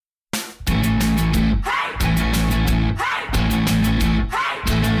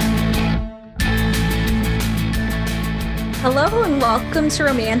Hello and welcome to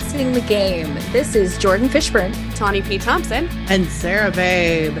Romancing the Game. This is Jordan Fishburne, Tawny P. Thompson, and Sarah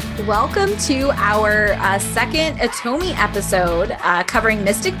Babe. Welcome to our second Atomi episode covering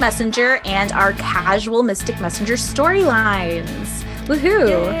Mystic Messenger and our casual Mystic Messenger storylines.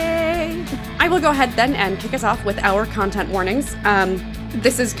 Woohoo! Yay. I will go ahead then and kick us off with our content warnings.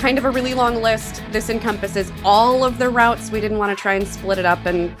 This is kind of a really long list. This encompasses all of the routes. We didn't want to try and split it up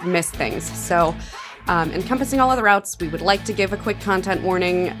and miss things. So encompassing all of the routes, we would like to give a quick content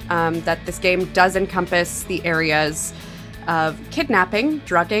warning that this game does encompass the areas of kidnapping,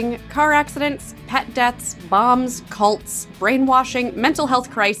 drugging, car accidents, pet deaths, bombs, cults, brainwashing, mental health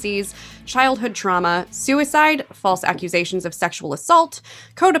crises, childhood trauma, suicide, false accusations of sexual assault,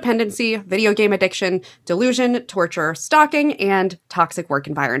 codependency, video game addiction, delusion, torture, stalking, and toxic work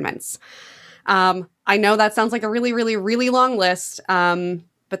environments. I know that sounds like a really, really, really long list,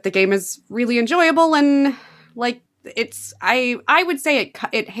 but the game is really enjoyable and I would say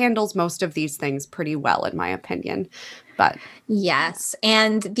it handles most of these things pretty well, in my opinion. But yes,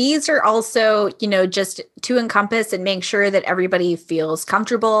 and these are also, just to encompass and make sure that everybody feels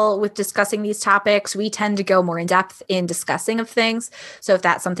comfortable with discussing these topics. We tend to go more in depth in discussing of things. So if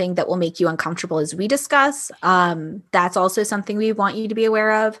that's something that will make you uncomfortable as we discuss, that's also something we want you to be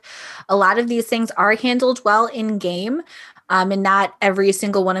aware of. A lot of these things are handled well in game. And not every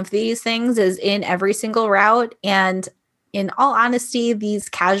single one of these things is in every single route. And in all honesty, these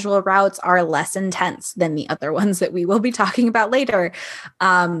casual routes are less intense than the other ones that we will be talking about later.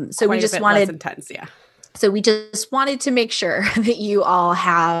 So we just wanted less intense, yeah. So we just wanted to make sure that you all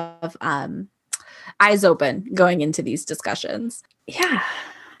have eyes open going into these discussions. Yeah.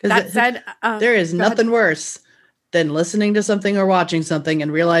 That said, there is nothing worse than listening to something or watching something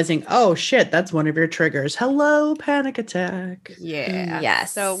and realizing, oh shit, that's one of your triggers. Hello, panic attack. Yeah.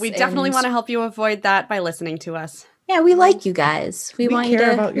 Yes. So we definitely want to help you avoid that by listening to us. Yeah, we like you guys. We want you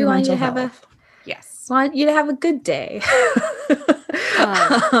to about your mental health. Want you to have a good day.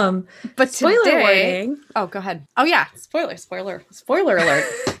 But spoiler warning. Oh, go ahead. Oh yeah, spoiler alert.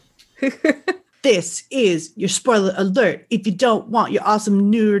 This is your spoiler alert. If you don't want your awesome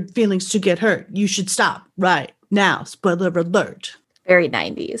nerd feelings to get hurt, you should stop right now. Spoiler alert. Very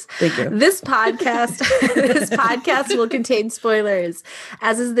 90s. Thank you. This podcast will contain spoilers.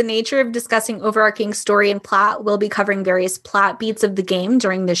 As is the nature of discussing overarching story and plot, we'll be covering various plot beats of the game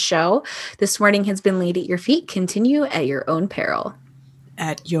during this show. This warning has been laid at your feet. Continue at your own peril.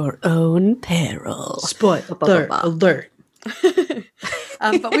 At your own peril. Spoiler alert.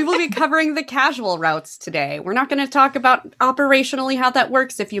 But we will be covering the casual routes today. We're not going to talk about operationally how that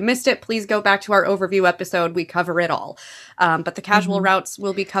works. If you missed it, please go back to our overview episode. We cover it all. But the casual routes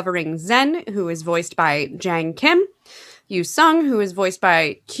will be covering Zen, who is voiced by Jang Kim, Yu Sung, who is voiced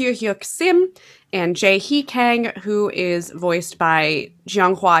by Kyu Hyuk Sim, and Jae Hee Kang, who is voiced by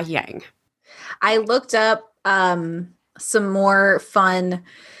Jianghua Yang. I looked up some more fun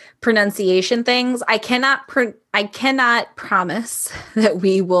pronunciation things. I cannot promise that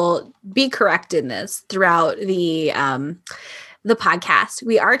we will be correct in this throughout the podcast.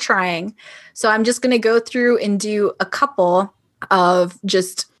 We are trying. So I'm just going to go through and do a couple of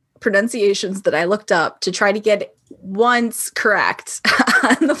just pronunciations that I looked up to try to get once correct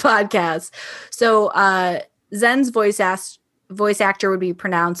on the podcast. So Zen's voice actor would be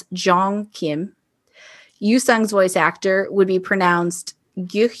pronounced Jong Kim. Yu Sung's voice actor would be pronounced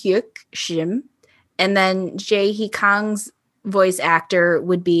Gyu Hyuk Shim. And then Jae Hee Kang's voice actor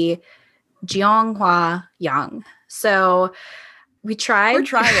would be Jianghua Yang. So we tried. We're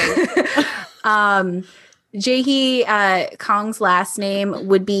trying. Jae Hee Kang's last name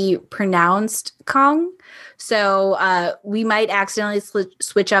would be pronounced Kang. So we might accidentally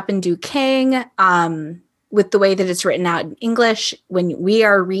switch up and do Kang with the way that it's written out in English. When we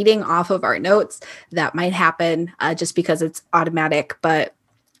are reading off of our notes, that might happen just because it's automatic, but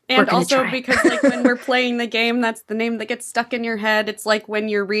and also because when we're playing the game, that's the name that gets stuck in your head. It's like when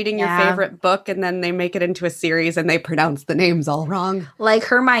you're reading your favorite book and then they make it into a series and they pronounce the names all wrong. Like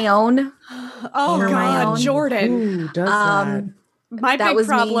Hermione. Oh, Hermione. God, Jordan. Ooh, does that. My big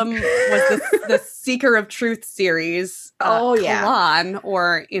problem was the Seeker of Truth series. Kalan,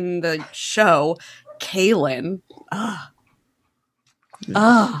 or in the show, Kaylin.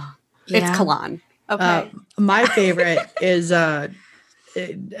 It's Kalan. Okay. My favorite is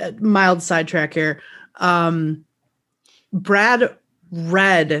mild sidetrack here. Brad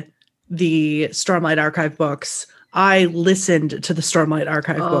read the Stormlight Archive books. I listened to the Stormlight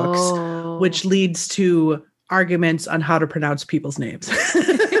Archive books, which leads to arguments on how to pronounce people's names.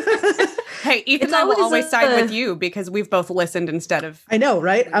 Hey, Ethan and I will always side with you because we've both listened instead of... I know,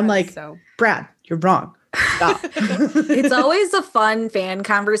 right? I'm like, Brad, you're wrong. stop. It's always a fun fan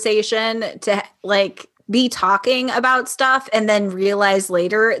conversation to like be talking about stuff and then realize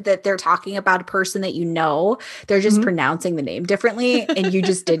later that they're talking about a person that you know. They're just pronouncing the name differently and you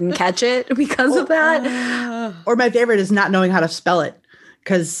just didn't catch it because of that. Or my favorite is not knowing how to spell it.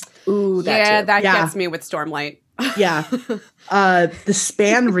 Because that gets me with Stormlight. Yeah. The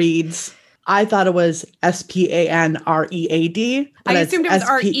span reads, I thought it was SPANREAD. I assumed it was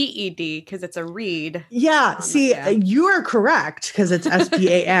REED because it's a read. Yeah. See, you are correct because it's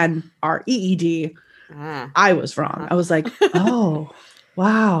SPANREED. I was wrong. I was like, oh,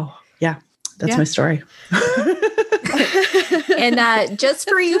 wow. Yeah. That's my story. And just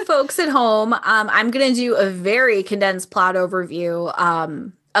for you folks at home, I'm going to do a very condensed plot overview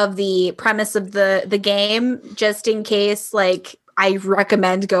of the premise of the game, just in case, like, I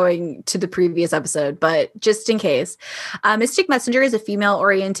recommend going to the previous episode, but just in case. Mystic Messenger is a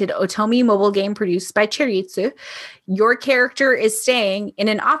female-oriented Otomi mobile game produced by Chiritsu. Your character is staying in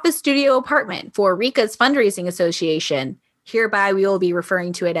an office studio apartment for Rika's fundraising association. Hereby, we will be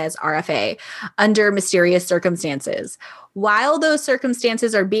referring to it as RFA, under mysterious circumstances. While those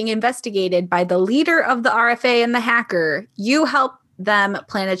circumstances are being investigated by the leader of the RFA and the hacker, you help them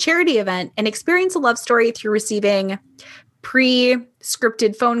plan a charity event and experience a love story through receiving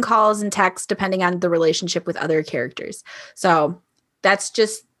pre-scripted phone calls and texts, depending on the relationship with other characters. So that's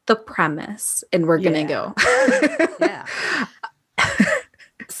just the premise, and we're going to go. Yeah.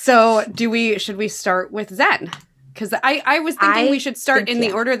 So should we start with Zen? Because I was thinking we should start in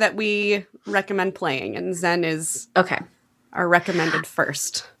the order that we recommend playing, and Zen is our recommended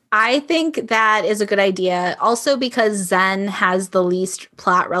first. I think that is a good idea. Also because Zen has the least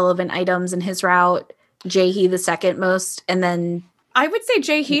plot relevant items in his route, Jaehee the second most, and then I would say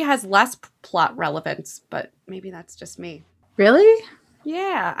Jaehee has less plot relevance, but maybe that's just me. Really?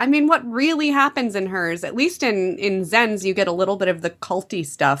 Yeah. I mean, what really happens in hers, at least in Zen's, you get a little bit of the culty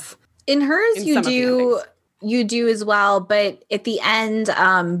stuff. In hers, you do as well, but at the end,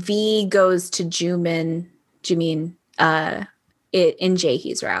 V goes to Jimin, in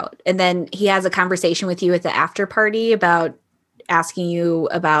Jaehee's route. And then he has a conversation with you at the after party about asking you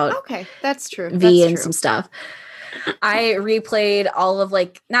about that's true. V and some stuff. I replayed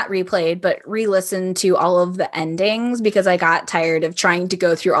but re-listened to all of the endings because I got tired of trying to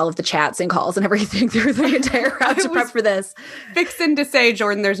go through all of the chats and calls and everything through the entire route to prep for this. Fixing to say,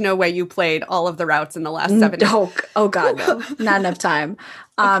 Jordan, there's no way you played all of the routes in the last 7 days. Oh God, no. Not enough time.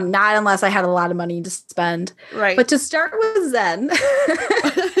 Not unless I had a lot of money to spend. Right. But to start with Zen,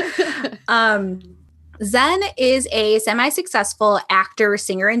 Zen is a semi-successful actor,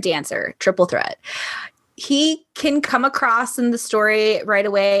 singer, and dancer, triple threat. He can come across in the story right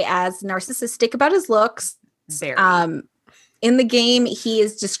away as narcissistic about his looks. Very. In the game, he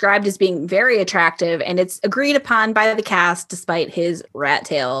is described as being very attractive, and it's agreed upon by the cast despite his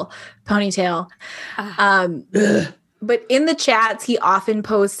ponytail. But in the chats, he often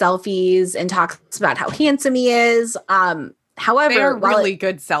posts selfies and talks about how handsome he is. However, they are really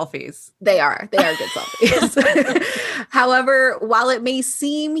good selfies. They are good selfies. However, while it may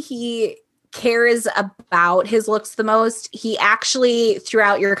seem he cares about his looks the most, he actually,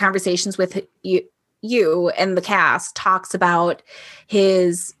 throughout your conversations with you and the cast, talks about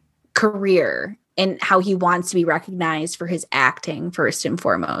his career and how he wants to be recognized for his acting first and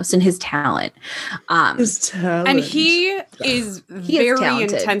foremost, and his talent. And he is very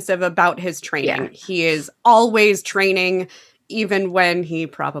intensive about his training. Yeah. He is always training, even when he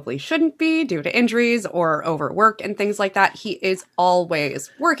probably shouldn't be due to injuries or overwork and things like that. He is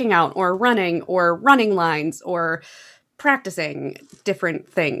always working out or running lines or practicing different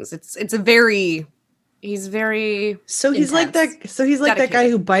things. He's very he's like that guy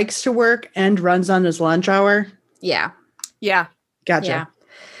who bikes to work and runs on his lunch hour. Yeah. Gotcha. Yeah.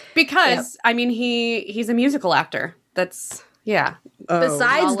 Because I mean he's a musical actor. That's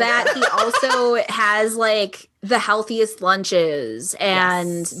Besides that, he also has like the healthiest lunches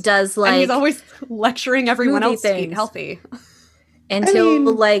and does like, and he's always lecturing everyone else to eat healthy. Until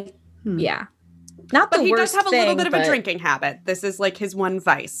not but the he worst does have a little bit of but a drinking habit. This is like his one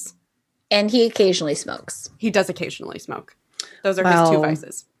vice. And he occasionally smokes. He does occasionally smoke. Those are his two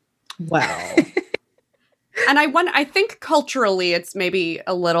vices. Wow. And I think culturally it's maybe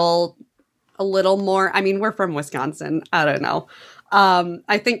a little more. I mean, we're from Wisconsin. I don't know.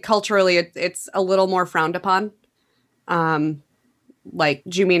 I think culturally it's a little more frowned upon. Like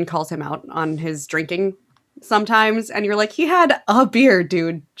Jimin calls him out on his drinking sometimes, and you're like, he had a beer,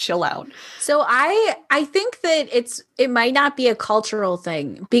 dude. Chill out. So I think that it might not be a cultural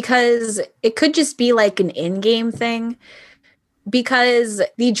thing, because it could just be like an in-game thing, because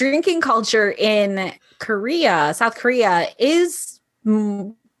the drinking culture in South Korea is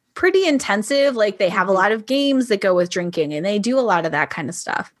pretty intensive. Like they have a lot of games that go with drinking and they do a lot of that kind of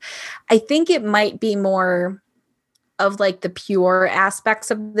stuff. I think it might be more of like the pure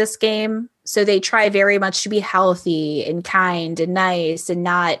aspects of this game. So they try very much to be healthy and kind and nice and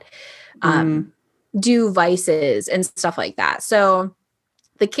not do vices and stuff like that. So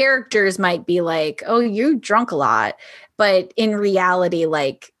the characters might be like, oh, you drunk a lot. But in reality,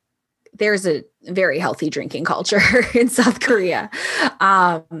 like there's a very healthy drinking culture in South Korea.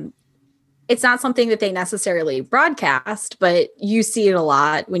 It's not something that they necessarily broadcast, but you see it a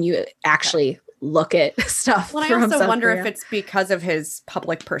lot when you actually look at stuff. Well, I also wonder if it's because of his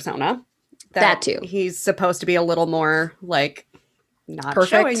public persona. That too. He's supposed to be a little more like not perfect,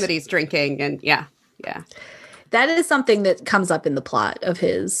 showing that he's drinking. And yeah. That is something that comes up in the plot of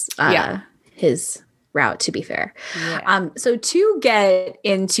his route, to be fair. Yeah. So to get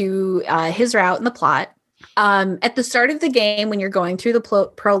into his route in the plot, at the start of the game, when you're going through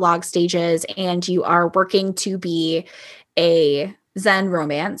the prologue stages and you are working to be a Zen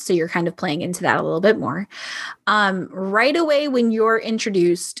romance, so you're kind of playing into that a little bit more. Right away when you're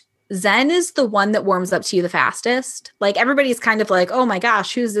introduced, Zen is the one that warms up to you the fastest. Like everybody's kind of like, oh my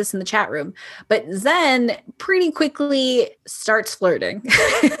gosh, who's this in the chat room? But Zen pretty quickly starts flirting.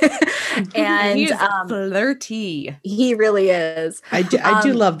 And he's flirty. He really is. I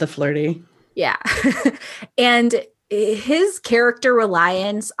do love the flirty. Yeah. And his character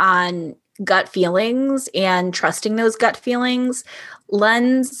reliance on gut feelings and trusting those gut feelings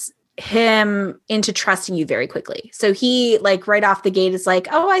lends him into trusting you very quickly. So he like right off the gate is like,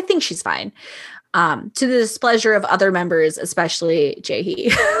 oh, I think she's fine. To the displeasure of other members, especially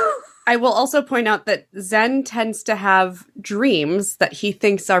Jaehee. I will also point out that Zen tends to have dreams that he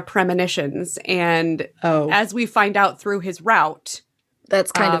thinks are premonitions. And as we find out through his route,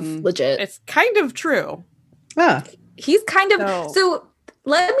 that's kind of legit. It's kind of true. He's kind of so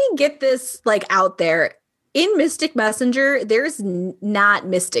let me get this like out there. In Mystic Messenger, there's not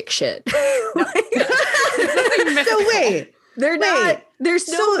mystic shit. So wait. There's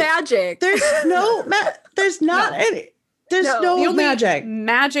no magic. There's no any. There's no the only magic.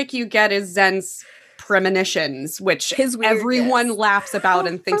 Magic you get is Zen's premonitions, which everyone laughs about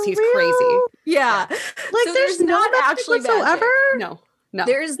and thinks he's crazy. Yeah. Like so there's not actually whatsoever. No.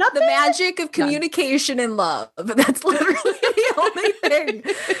 There's the magic of communication and love. That's literally the only thing.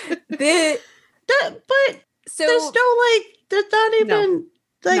 But so there's not even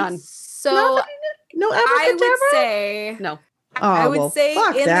none. So no I would say no. I would say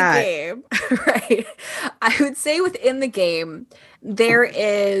in that. the game, right? I would say within the game, there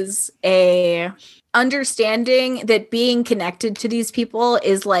is a understanding that being connected to these people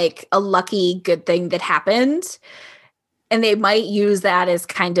is like a lucky good thing that happened. And they might use that as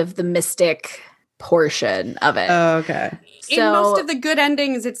kind of the mystic portion of it. Okay. In most of the good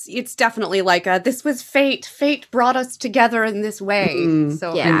endings, it's definitely like this was fate. Fate brought us together in this way.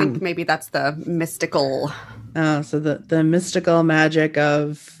 So I think maybe that's the mystical. Oh, so the mystical magic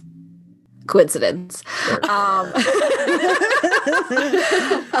of coincidence.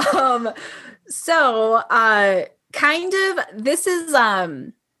 So kind of this is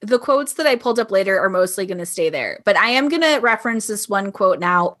the quotes that I pulled up later are mostly going to stay there, but I am going to reference this one quote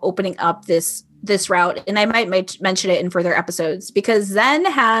now, opening up this route, and I might mention it in further episodes because Zen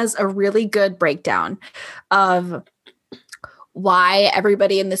has a really good breakdown of why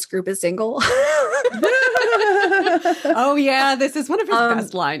everybody in this group is single. Oh yeah, this is one of his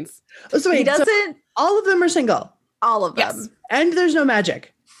best lines. So wait, he doesn't. All of them are single. All of them, yes. And there's no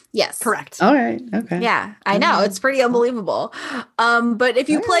magic. Yes. Correct. All right. Okay. Yeah, I know. It's pretty unbelievable. But if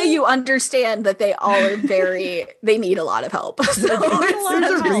you play, you understand that they all are they need a lot of help. So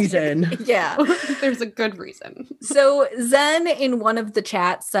there's a reason. Yeah. There's a good reason. So Zen in one of the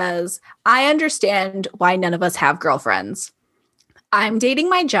chats says, I understand why none of us have girlfriends. I'm dating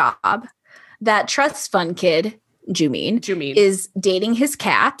my job. That trust fund kid, Jumin, is dating his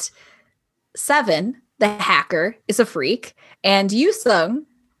cat. 7, the hacker, is a freak. And Yusung,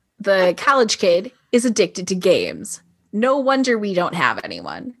 the college kid, is addicted to games. No wonder we don't have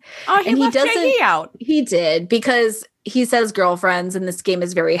anyone. Oh, he left Jaehee out. He did, because he says girlfriends, and this game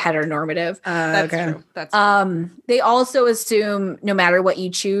is very heteronormative. That's true. That's they also assume no matter what you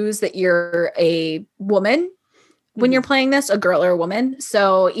choose that you're a woman when you're playing this, a girl or a woman.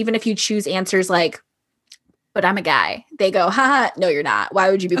 So even if you choose answers like, but I'm a guy, they go, haha, no, you're not. Why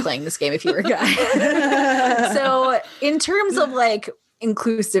would you be playing this game if you were a guy? So in terms of like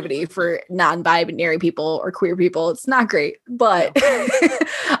inclusivity for non-binary people or queer people, it's not great. But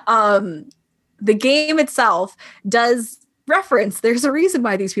the game itself does reference. There's a reason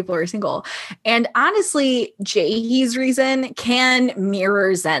why these people are single. And honestly, Jaehee's reason can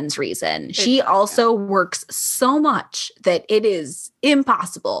mirror Zen's reason. She also works so much that it is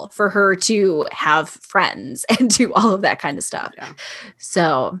impossible for her to have friends and do all of that kind of stuff. Yeah.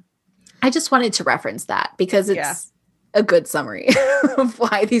 So I just wanted to reference that because it's a good summary of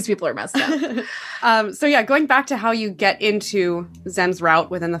why these people are messed up. So yeah, going back to how you get into Zen's route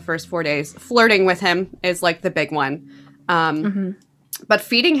within the first 4 days, flirting with him is like the big one. But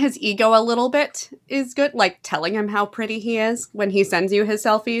feeding his ego a little bit is good, like telling him how pretty he is when he sends you his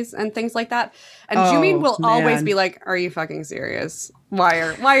selfies and things like that. And Jumin will always be like, "Are you fucking serious? Why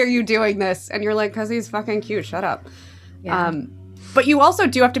are you doing this?" And you're like, "'Cause he's fucking cute. Shut up." Yeah. But you also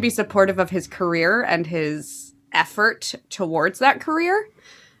do have to be supportive of his career and his effort towards that career.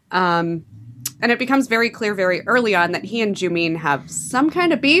 And it becomes very clear very early on that he and Jumin have some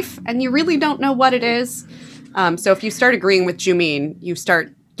kind of beef, and you really don't know what it is. So if you start agreeing with Jumin, you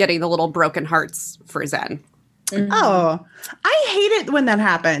start getting the little broken hearts for Zen. Mm-hmm. Oh, I hate it when that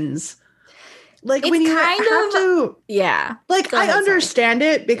happens. Like when you have to, Like I understand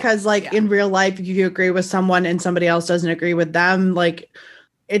it because, like in real life, if you agree with someone and somebody else doesn't agree with them, like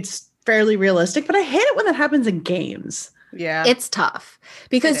it's fairly realistic. But I hate it when that happens in games. Yeah, it's tough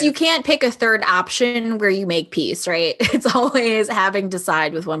because you can't pick a third option where you make peace, right? It's always having to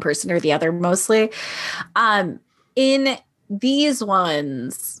side with one person or the other, mostly. In these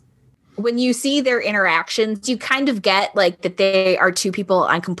ones, when you see their interactions, you kind of get like that they are two people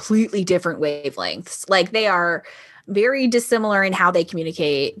on completely different wavelengths. Like they are very dissimilar in how they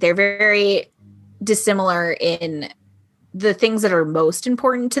communicate. They're very dissimilar in the things that are most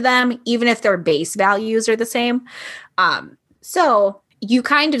important to them, even if their base values are the same. So you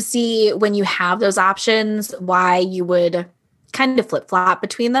kind of see when you have those options, why you would kind of flip-flop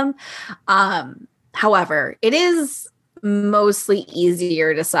between them. However, it is mostly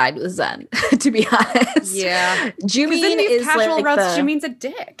easier to side with Zen, to be honest. Yeah. Jumin is casual like routes, Jumin's a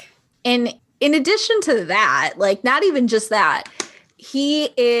dick. And in addition to that, like not even just that, he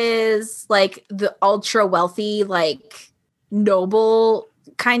is like the ultra wealthy, like noble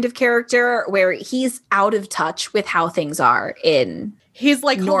kind of character where he's out of touch with how things are in He's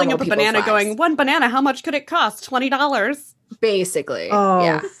like holding up a banana lives. Going, one banana, how much could it cost? $20. Basically.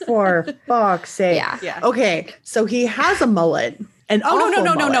 Oh, for fuck's sake. Yeah. Okay, so he has a mullet. No.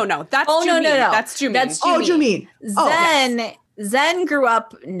 That's Jumin. That's Jumin. That's Jumin. Oh, Jumin. Zen grew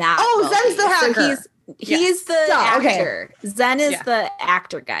up not. Oh, Zen's the hacker. So he's the actor. Okay. Zen is the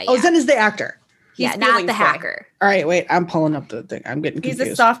actor guy. Oh, Zen is the actor. He's not the hacker. All right, wait. I'm pulling up the thing. I'm getting confused.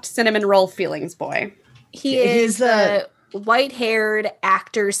 He's a soft cinnamon roll feelings boy. He's the white-haired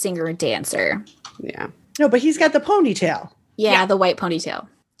actor, singer, dancer. Yeah. No, but he's got the ponytail. Yeah, the white ponytail.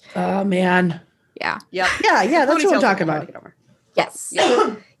 Oh, man. Yeah. Yep. Yeah, that's what I'm talking about. Yes.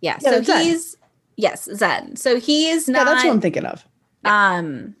 Yeah. So he's Zen. So he is not. Yeah, that's what I'm thinking of.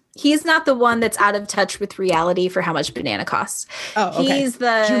 He's not the one that's out of touch with reality for how much banana costs. Oh, okay. He's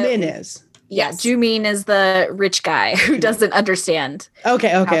the Jumin is. Yeah, Jumin is the rich guy who doesn't understand how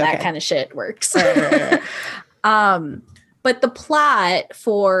that kind of shit works. Right. But the plot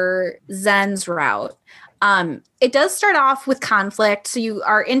for Zen's route, it does start off with conflict. So you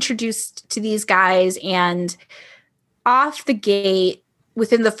are introduced to these guys, and off the gate,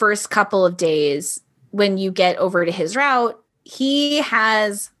 within the first couple of days, when you get over to his route, he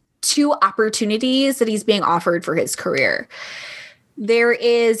has 2 opportunities that he's being offered for his career. There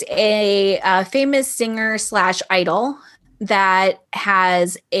is a famous singer / idol that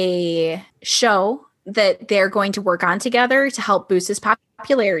has a show that they're going to work on together to help boost his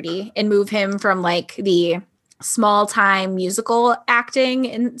popularity and move him from like the small time musical acting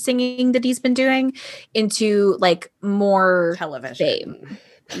and singing that he's been doing into like more television fame.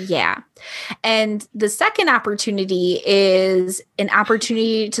 Yeah. And the second opportunity is an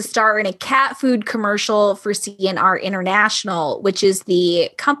opportunity to star in a cat food commercial for CNR International, which is the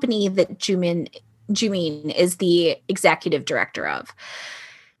company that Jumin is the executive director of.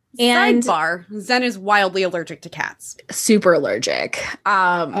 And sidebar, Zen is wildly allergic to cats. Super allergic.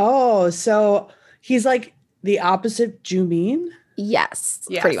 So he's like the opposite Jumin? Yes,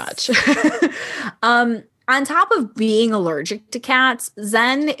 pretty much. On top of being allergic to cats,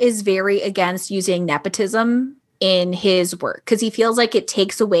 Zen is very against using nepotism in his work because he feels like it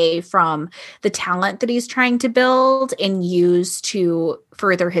takes away from the talent that he's trying to build and use to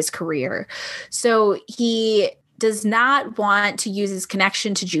further his career. So he does not want to use his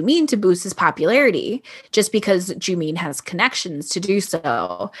connection to Jumin to boost his popularity just because Jumin has connections to do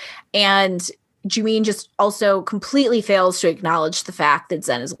so. And Jumin just also completely fails to acknowledge the fact that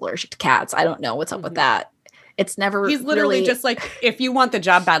Zen is allergic to cats. I don't know what's up with that. It's never. He's literally really... just like, if you want the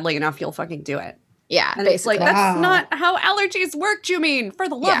job badly enough, you'll fucking do it. Yeah, and basically. It's like, that's not how allergies work, Jumin, for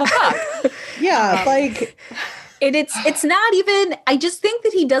the love of fuck. Yeah, like... It's not even, I just think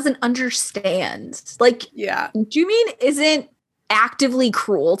that he doesn't understand. Like, Jumin isn't actively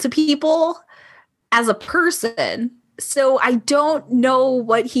cruel to people as a person. So I don't know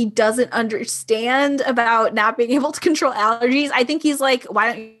what he doesn't understand about not being able to control allergies. I think he's like,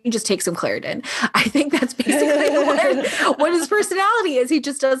 why don't you just take some Claritin? I think that's basically what his personality is. He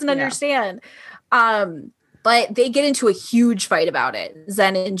just doesn't understand. But they get into a huge fight about it,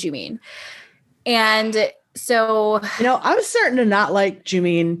 Zen and Jumin. And so, I'm starting to not like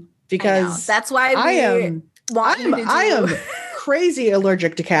Jumin because that's why I am crazy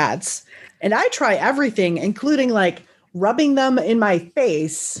allergic to cats. And I try everything, including like rubbing them in my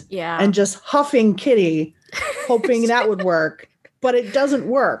face and just huffing Kitty, hoping that would work. But it doesn't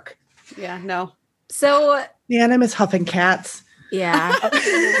work. Yeah, no. So I miss huffing cats. Yeah,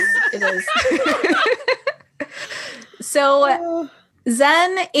 it is. So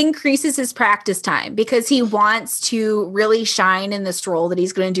Zen increases his practice time because he wants to really shine in this role that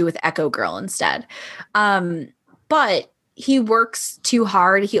he's going to do with Echo Girl instead. But he works too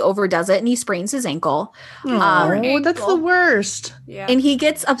hard. He overdoes it and he sprains his ankle. That's the worst. Yeah. And he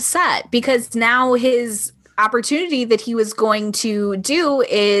gets upset because now his opportunity that he was going to do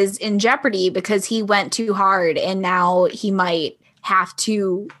is in jeopardy because he went too hard and now he might have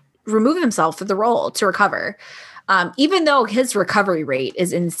to remove himself from the role to recover. Even though his recovery rate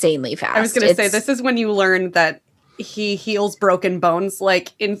is insanely fast. I was going to say, this is when you learn that he heals broken bones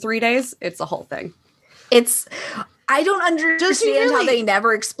like in 3 days. It's a whole thing. I don't understand how they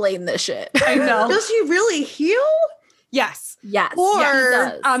never explain this shit. I know. Does he really heal? Yes. Yes. Or he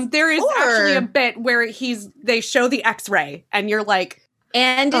does. There is actually a bit where they show the X-ray and you're like,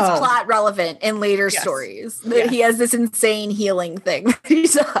 and it's plot relevant in later stories. He has this insane healing thing that he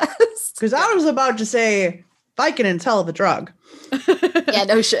does. Because I was about to say Vicodin's hell of a drug. Yeah,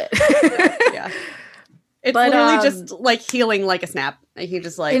 no shit. Yeah. It's literally just like healing like a snap. He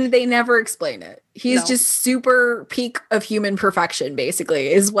just like, and they never explain it. He's just super peak of human perfection, basically,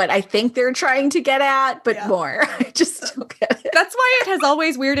 is what I think they're trying to get at, but more. I just don't get it. That's why it has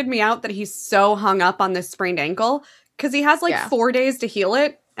always weirded me out that he's so hung up on this sprained ankle, because he has like 4 days to heal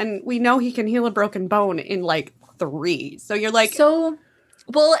it, and we know he can heal a broken bone in like 3. So you're like,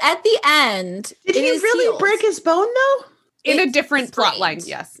 well, at the end, did he really break his bone though? In a different plot line,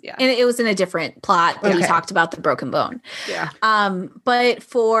 yes. Yeah. And it was in a different plot that he talked about the broken bone. Yeah. But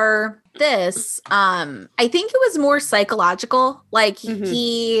for this, I think it was more psychological. Like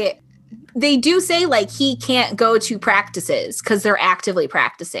they do say like he can't go to practices because they're actively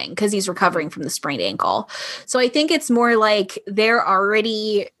practicing because he's recovering from the sprained ankle. So I think it's more like they're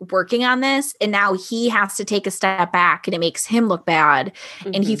already working on this and now he has to take a step back and it makes him look bad.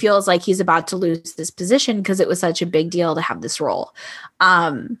 And he feels like he's about to lose this position because it was such a big deal to have this role.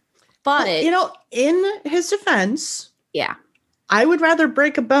 But in his defense, I would rather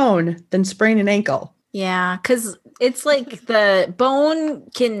break a bone than sprain an ankle. Yeah, because it's like the bone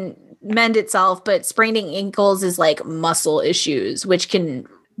can mend itself, but spraining ankles is like muscle issues, which can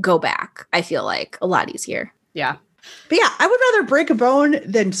go back, I feel like, a lot easier. Yeah. But yeah, I would rather break a bone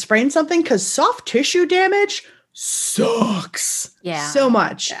than sprain something because soft tissue damage sucks so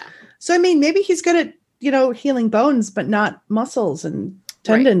much. Yeah. So, I mean, maybe he's good at, healing bones, but not muscles and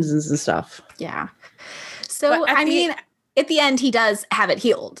tendons and stuff. Yeah. So, at the end, he does have it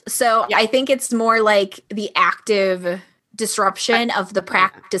healed. So I think it's more like the active disruption of the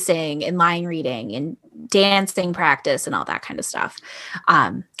practicing and line reading and dancing practice and all that kind of stuff.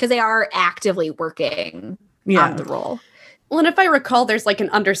 Because they are actively working on the role. Well, and if I recall, there's like an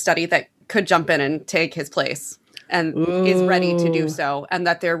understudy that could jump in and take his place and is ready to do so. And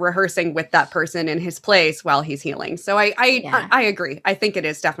that they're rehearsing with that person in his place while he's healing. So I agree. I think it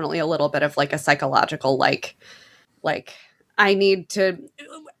is definitely a little bit of like a psychological, like I need to,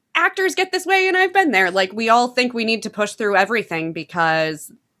 actors get this way and I've been there. Like we all think we need to push through everything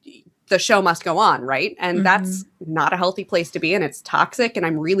because the show must go on, right? And that's not a healthy place to be in. It's toxic. And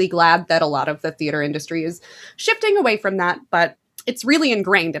I'm really glad that a lot of the theater industry is shifting away from that. But it's really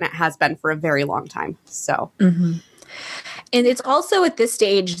ingrained and it has been for a very long time. So. And it's also at this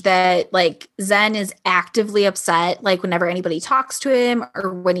stage that like Zen is actively upset, like whenever anybody talks to him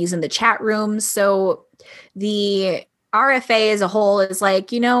or when he's in the chat room. So the RFA as a whole is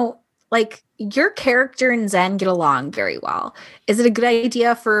like, like your character and Zen get along very well. Is it a good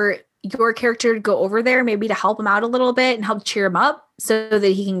idea for your character to go over there, maybe to help him out a little bit and help cheer him up so that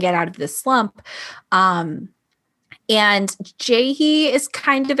he can get out of this slump? And And Jaehee is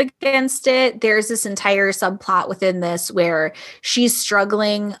kind of against it. There's this entire subplot within this where she's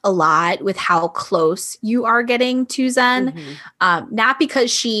struggling a lot with how close you are getting to Zen. Not because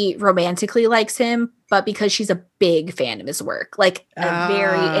she romantically likes him, but because she's a big fan of his work, like a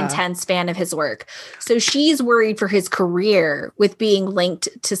very intense fan of his work. So she's worried for his career with being linked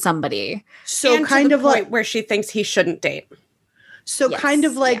to somebody. So and kind of like where she thinks he shouldn't date. So kind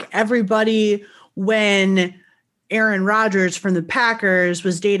of like everybody when Aaron Rodgers from the Packers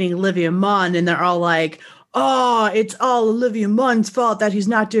was dating Olivia Munn, and they're all like, oh, it's all Olivia Munn's fault that he's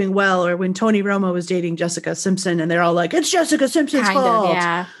not doing well. Or when Tony Romo was dating Jessica Simpson, and they're all like, it's Jessica Simpson's fault.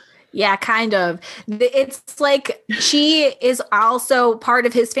 Yeah, kind of. It's like she is also part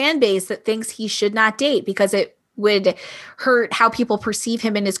of his fan base that thinks he should not date because it would hurt how people perceive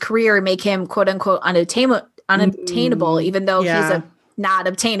him in his career and make him, quote unquote, unobtainable, even though he's not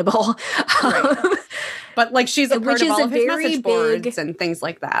obtainable. Right. But like she's a part of all of his message boards and things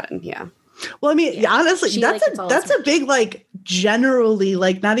like that. And well, I mean, honestly, that's a big, like, generally,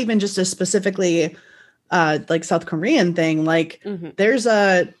 like, not even just a specifically like South Korean thing. Like there's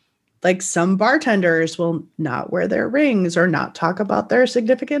like some bartenders will not wear their rings or not talk about their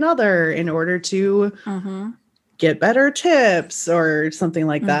significant other in order to get better tips or something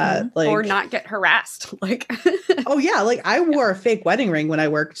like that. Like, or not get harassed. Like, oh yeah. Like I wore a fake wedding ring when I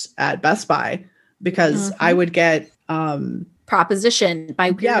worked at Best Buy because I would get propositioned by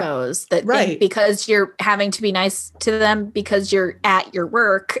weirdos that think because you're having to be nice to them because you're at your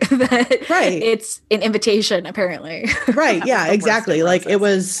work that it's an invitation apparently. Right. Yeah, exactly. Like it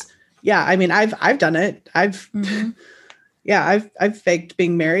was, I mean, I've done it. I've faked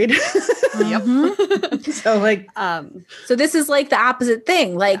being married. So like, so this is like the opposite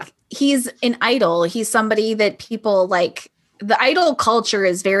thing. Like he's an idol. He's somebody that people like. The idol culture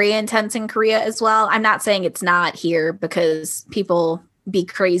is very intense in Korea as well. I'm not saying it's not here because people be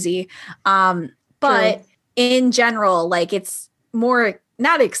crazy. But in general, like it's more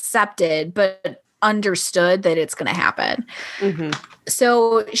not accepted, but understood that it's going to happen.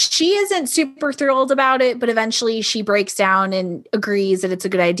 So she isn't super thrilled about it, but eventually she breaks down and agrees that it's a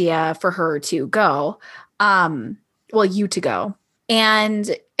good idea for her to go. You to go.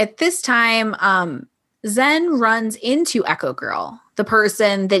 And at this time, Zen runs into Echo Girl, the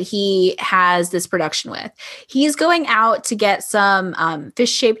person that he has this production with. He's going out to get some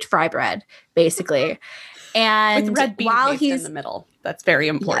fish-shaped fry bread, basically. And with red bean paste in the middle. That's very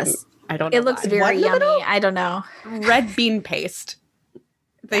important. Yes. I don't know. It looks very yummy. I don't know. Red bean paste.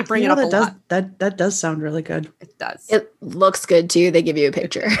 They bring it up a lot. That does sound really good. It does. It looks good too. They give you a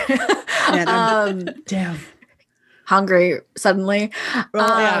picture. Damn. Hungry suddenly. Well,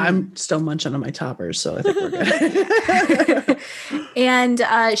 I'm still munching on my toppers, so I think we're good.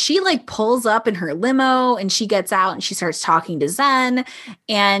 And she like pulls up in her limo and she gets out and she starts talking to Zen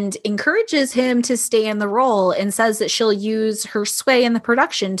and encourages him to stay in the role and says that she'll use her sway in the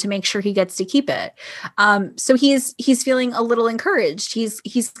production to make sure he gets to keep it. So he's feeling a little encouraged.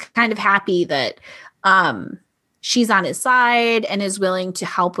 He's kind of happy that she's on his side and is willing to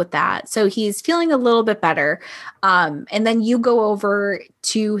help with that. So he's feeling a little bit better. And then you go over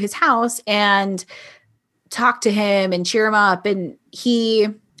to his house and talk to him and cheer him up. And he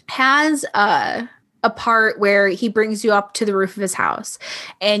has a part where he brings you up to the roof of his house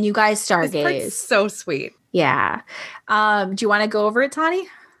and you guys stargaze. So sweet. Yeah. Do you want to go over it, Tani?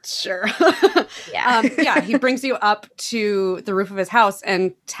 Sure. He brings you up to the roof of his house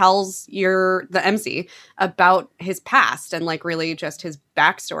and tells the MC about his past and like really just his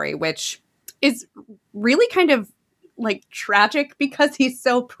backstory, which is really kind of like tragic because he's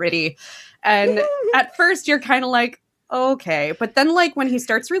so pretty. And at first you're kind of like, okay. But then like when he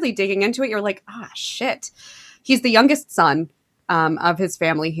starts really digging into it, you're like, shit. He's the youngest son of his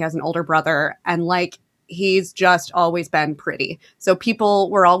family. He has an older brother and like, he's just always been pretty. So people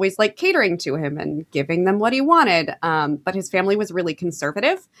were always like catering to him and giving them what he wanted. But his family was really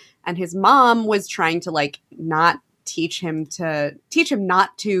conservative and his mom was trying to like not teach him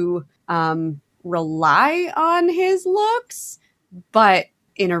not to rely on his looks, but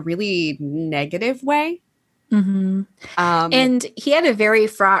in a really negative way. And he had a very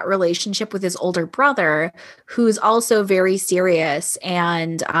fraught relationship with his older brother, who's also very serious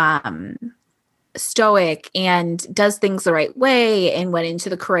and stoic and does things the right way and went into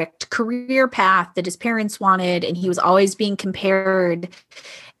the correct career path that his parents wanted. And he was always being compared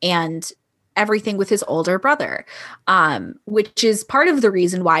and everything with his older brother, which is part of the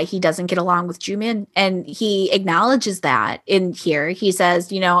reason why he doesn't get along with Jumin. And he acknowledges that in here. He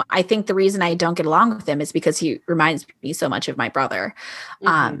says, I think the reason I don't get along with him is because he reminds me so much of my brother.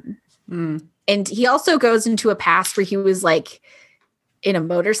 And he also goes into a past where he was like in a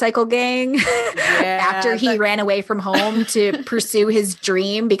motorcycle gang after he ran away from home to pursue his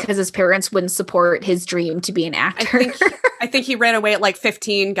dream because his parents wouldn't support his dream to be an actor. I think he ran away at like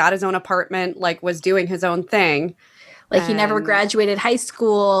 15, got his own apartment, like was doing his own thing. Like he never graduated high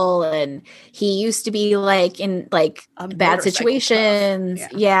school, and he used to be like in like bad situations.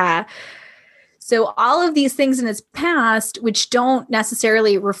 Yeah. So all of these things in his past, which don't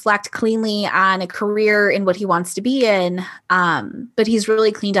necessarily reflect cleanly on a career in what he wants to be in, but he's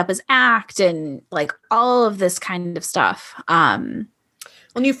really cleaned up his act and like all of this kind of stuff. When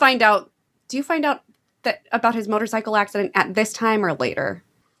you find out, do you find out that about his motorcycle accident at this time or later?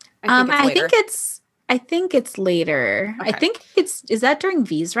 I think it's later. Okay. I think is that during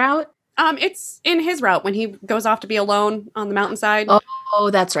V's route? It's in his route when he goes off to be alone on the mountainside. Oh,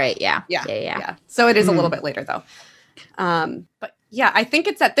 that's right. Yeah. So it is a little bit later though. But yeah, I think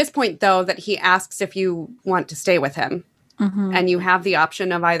it's at this point though that he asks if you want to stay with him, and you have the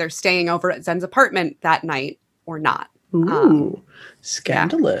option of either staying over at Zen's apartment that night or not. Ooh,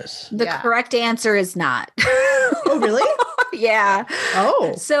 scandalous. The correct answer is not. Oh, really? Yeah.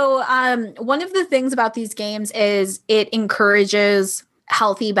 Oh. So one of the things about these games is it encourages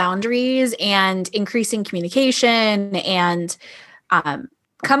healthy boundaries and increasing communication and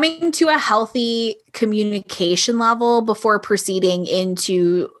coming to a healthy communication level before proceeding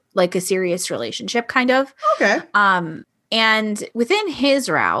into like a serious relationship kind of. Okay. And within his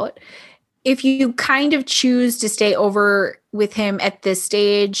route, if you kind of choose to stay over with him at this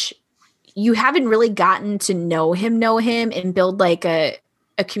stage, you haven't really gotten to know him and build like a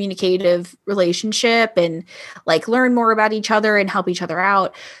communicative relationship and like learn more about each other and help each other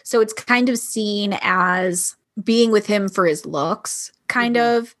out. So it's kind of seen as being with him for his looks, kind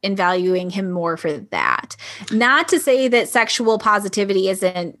of, and valuing him more for that. Not to say that sexual positivity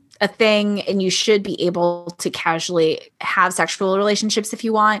isn't a thing and you should be able to casually have sexual relationships if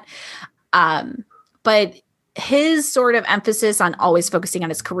you want. But his sort of emphasis on always focusing on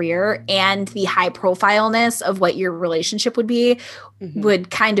his career and the high profileness of what your relationship would be would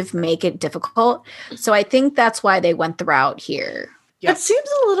kind of make it difficult. So I think that's why they went the route here. Yep. That seems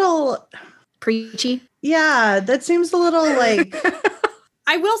a little preachy. Yeah, that seems a little like...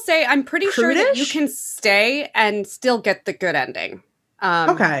 I will say I'm pretty sure that you can stay and still get the good ending.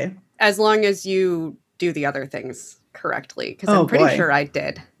 Okay. As long as you do the other things correctly. Because I'm pretty sure I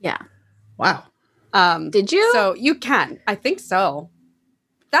did. Yeah. Wow. Did you? So you can. I think so.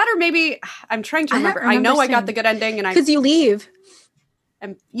 That or maybe I'm trying to remember. I know I got the good ending, and because you leave.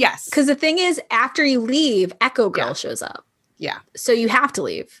 Yes. Because the thing is, after you leave, Echo Girl shows up. Yeah. So you have to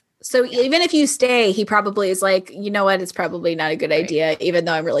leave. So even if you stay, he probably is like, you know what? It's probably not a good idea, even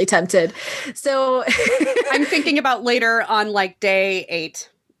though I'm really tempted. So I'm thinking about later on, like day 8.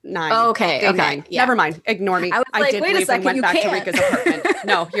 9. Oh, okay. Day 9. Yeah. Never mind. Ignore me. I did leave and went back to Rika's apartment.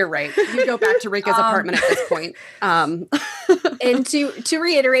 No, you're right. You go back to Rika's apartment at this point. And to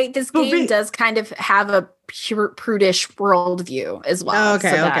reiterate, this game does kind of have a prudish worldview as well.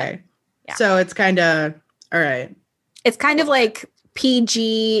 Okay. So it's kind of all right. It's kind of like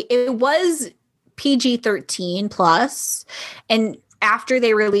PG. It was PG-13 plus, and after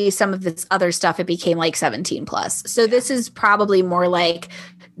they released some of this other stuff, it became like 17 plus. So this is probably more like,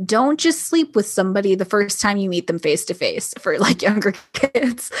 don't just sleep with somebody the first time you meet them face to face for like younger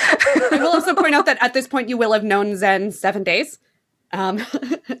kids. I will also point out that at this point you will have known Zen 7 days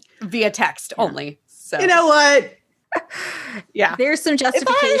via text only. So you know what? Yeah, there's some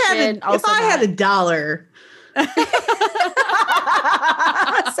justification. If I had $1,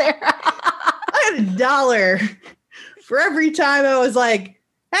 Sarah, I had $1 for every time I was like,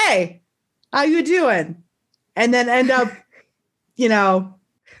 "Hey, how you doing?" And then end up, which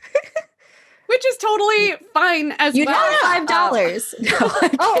is totally fine as you well. $5.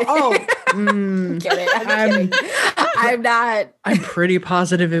 I'm kidding. I'm not. I'm pretty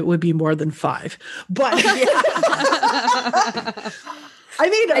positive it would be more than 5, but I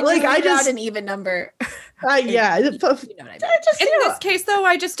mean, I just an even number. Yeah. You know what I mean. In this case, though,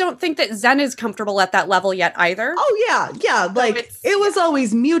 I just don't think that Zen is comfortable at that level yet either. Oh, yeah. Like, it was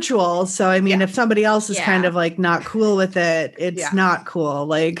always mutual. So, I mean, if somebody else is kind of, like, not cool with it, it's not cool.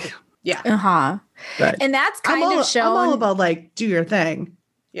 Like, But and that's kind of shown. I'm all about, like, do your thing.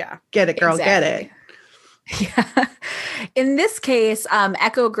 Yeah. Get it, girl, get it. Yeah. In this case,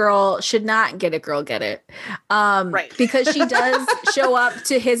 Echo Girl should not get it, girl, get it. Right. Because she does show up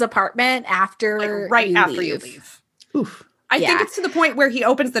to his apartment after you leave. Oof. I think it's to the point where he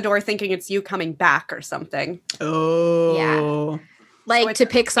opens the door thinking it's you coming back or something. Oh. Yeah. Like so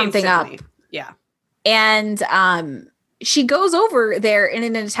to pick something up. Yeah. And she goes over there in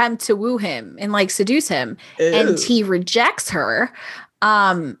an attempt to woo him and like seduce him. Ew. And he rejects her.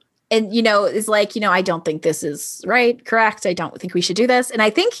 And, is like, I don't think this is right, correct. I don't think we should do this. And I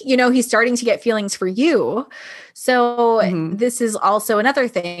think, he's starting to get feelings for you. So this is also another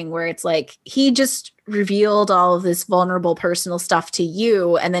thing where it's like, he just revealed all of this vulnerable personal stuff to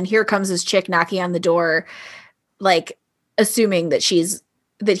you. And then here comes this chick knocking on the door, like assuming that he's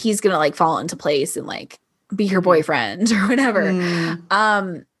going to like fall into place and like be her boyfriend or whatever.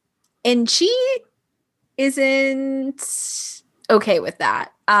 And she isn't okay with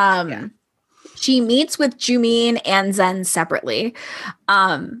that. She meets with Jumin and Zen separately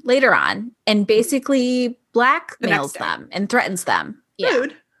later on and basically blackmails them and threatens them.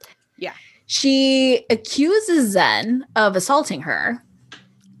 Rude. Yeah. She accuses Zen of assaulting her.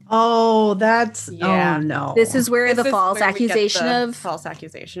 Oh, oh no. This is where the false accusation of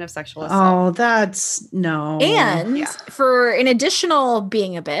sexual assault. Oh, that's no. And for an additional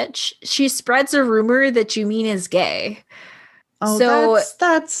being a bitch, she spreads a rumor that Jumin is gay. Oh, so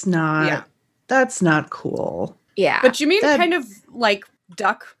that's not cool. Yeah. But Jumin kind of like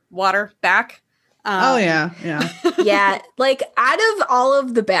duck water back. Yeah. Yeah. Like out of all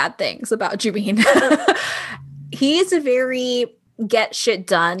of the bad things about Jumin, he's a very get shit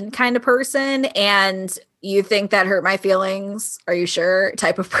done kind of person. And you think that hurt my feelings? Are you sure?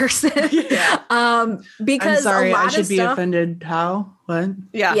 Type of person. Yeah. Because I'm sorry, a lot I should of be stuff, offended. How? What?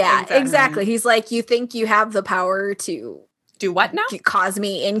 Yeah, exactly. He's like, you think you have the power to do what now? Cause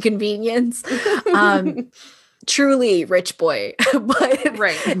me inconvenience. Truly rich boy. But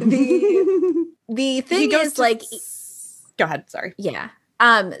right. The thing is like, go ahead. Sorry. Yeah.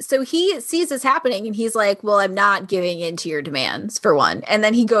 So he sees this happening and he's like, well, I'm not giving in to your demands for one. And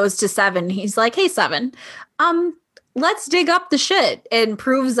then he goes to Seven. He's like, hey, Seven, let's dig up the shit and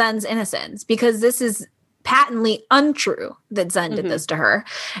prove Zen's innocence because this is patently untrue that Zen did this to her.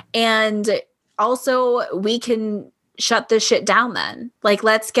 And also we can shut this shit down then. Like,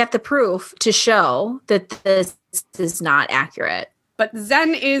 let's get the proof to show that this is not accurate. But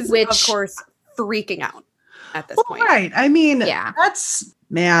Zen is, of course, freaking out at this point. Right. I mean, that's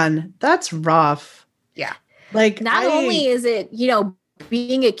rough. Yeah. Like, not only is it,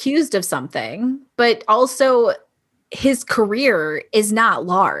 being accused of something, but also his career is not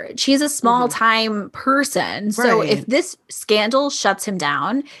large. He's a small time person. So if this scandal shuts him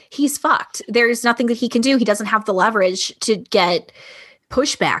down, he's fucked. There's nothing that he can do. He doesn't have the leverage to get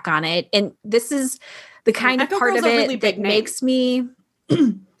pushback on it. And this is the kind of part of it that makes me,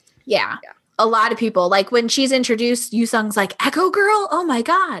 a lot of people, like when she's introduced, Yoosung's like, Echo Girl? Oh my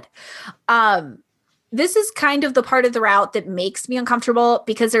God. This is kind of the part of the route that makes me uncomfortable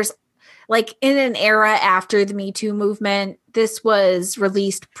because there's like in an era after the Me Too movement, this was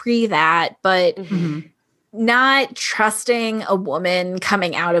released pre that, but not trusting a woman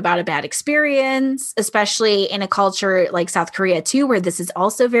coming out about a bad experience, especially in a culture like South Korea too, where this is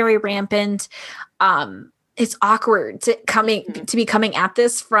also very rampant. It's awkward to be coming at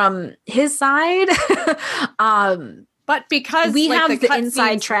this from his side. But because we have the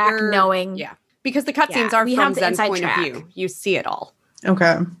inside track knowing. Yeah. Because the cutscenes are from Zen's point of view. You see it all.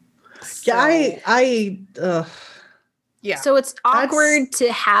 Okay. So, So it's awkward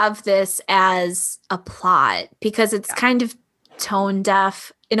to have this as a plot because it's kind of tone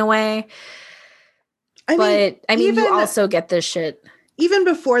deaf in a way. I mean, you also get this shit. Even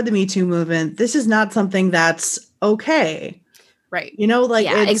before the Me Too movement, this is not something that's okay. Right.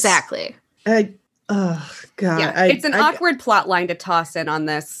 Exactly. Oh God. Yeah, it's an awkward plot line to toss in on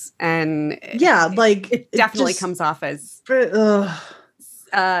this. And it definitely comes off as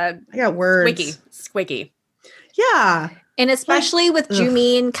I got words. Squiggy. Yeah. And especially with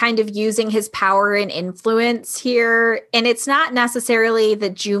Jumin kind of using his power and influence here. And it's not necessarily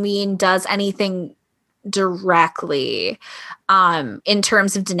that Jumin does anything directly in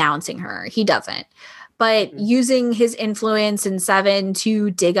terms of denouncing her. He doesn't. But using his influence in Seven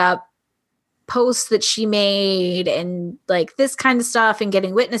to dig up posts that she made and like this kind of stuff and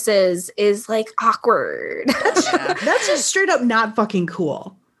getting witnesses is like awkward. That's just straight up not fucking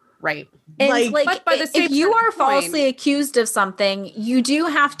cool. Right. And like if you are falsely accused of something, you do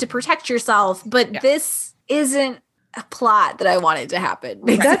have to protect yourself. But this isn't a plot that I wanted to happen.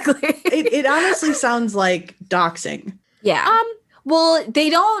 Basically, it honestly sounds like doxing. Yeah. Well, they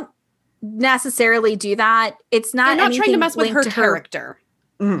don't necessarily do that. It's not. They're not trying to mess with her character.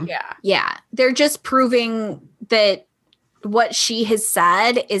 Mm-hmm. Yeah. They're just proving that what she has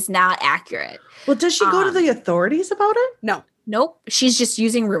said is not accurate. Well, does she go to the authorities about it? No. Nope. She's just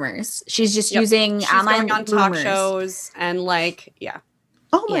using rumors. She's just using online going on talk shows and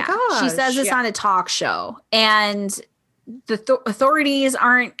Oh my God. She says this on a talk show. And the authorities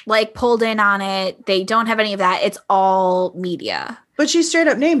aren't like pulled in on it. They don't have any of that. It's all media. But she straight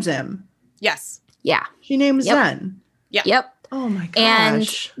up names him. Yes. Yeah. She names Zen. Yeah. Yep. Oh my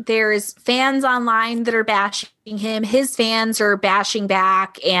gosh. And there's fans online that are bashing him. His fans are bashing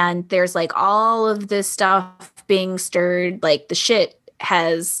back. And there's like all of this stuff being stirred. Like the shit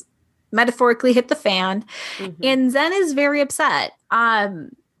has metaphorically hit the fan. Mm-hmm. And Zen is very upset.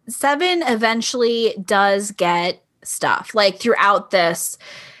 Seven eventually does get stuff. Like throughout this,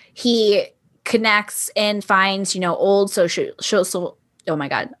 he connects and finds, old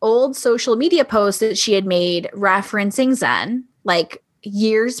old social media posts that she had made referencing Zen, like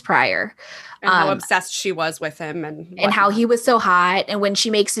years prior. And how obsessed she was with him and how he was so hot. And when she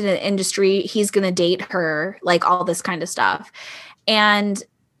makes it in the industry, he's going to date her, like all this kind of stuff. And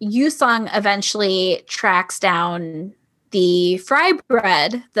Yusung eventually tracks down the fry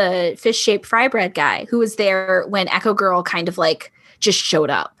bread, the fish-shaped fry bread guy who was there when Echo Girl kind of like just showed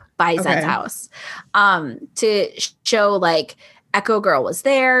up by Zen's house to show like Echo Girl was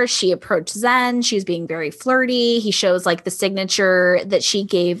there. She approached Zen. She was being very flirty. He shows like the signature that she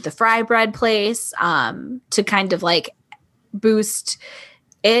gave the fry bread place to kind of like boost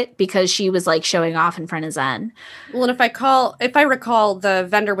it because she was like showing off in front of Zen. Well, and if I recall, the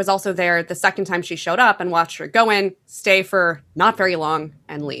vendor was also there the second time she showed up and watched her go in, stay for not very long,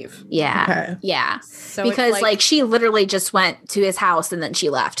 and leave. Yeah. Okay. Yeah. So because like she literally just went to his house and then she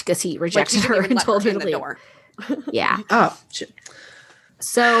left because he rejected her and told her to leave. Door. Yeah. Oh, shit.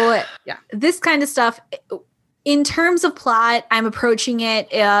 So yeah, this kind of stuff, in terms of plot, I'm approaching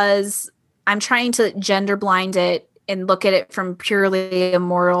it as I'm trying to gender blind it and look at it from purely a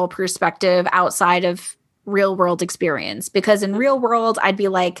moral perspective outside of real world experience. Because in real world, I'd be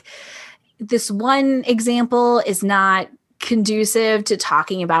like, this one example is not conducive to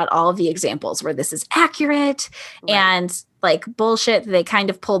talking about all of the examples where this is accurate and like bullshit. They kind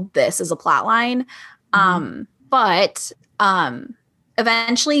of pulled this as a plot line. But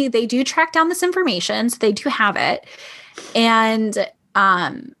eventually they do track down this information. So they do have it. And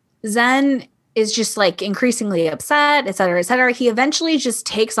Zen is just like increasingly upset, et cetera, et cetera. He eventually just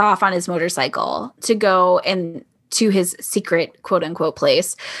takes off on his motorcycle to go and to his secret quote unquote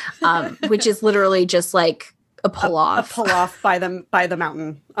place, which is literally just like a pull off. A pull off by the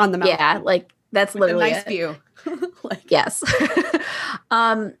mountain, on the mountain. Yeah, like that's with literally a nice view. Yes.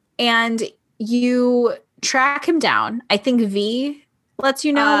 And you track him down. I think V lets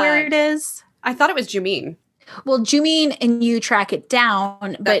you know where it is. I thought it was Jumin. Well, Jumin and you track it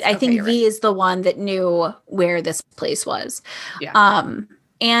down, but I think V is the one that knew where this place was. Yeah.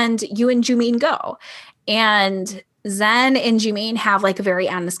 And you and Jumin go. And Zen and Jumin have like a very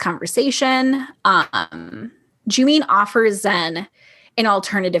honest conversation. Jumin offers Zen an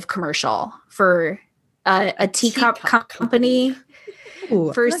alternative commercial for a teacup company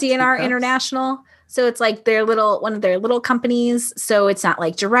for CNR teacups. International. So it's like one of their little companies. So it's not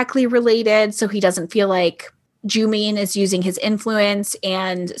like directly related. So he doesn't feel like Jumin is using his influence,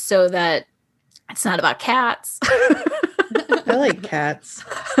 and so that it's not about cats. I like cats.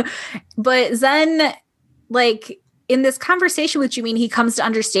 But Zen, like in this conversation with Jumin, he comes to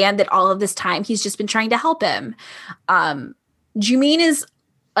understand that all of this time he's just been trying to help him. Jumin is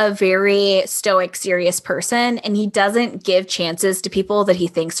a very stoic, serious person, and he doesn't give chances to people that he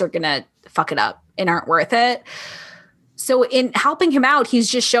thinks are going to fuck it up and aren't worth it. So in helping him out, he's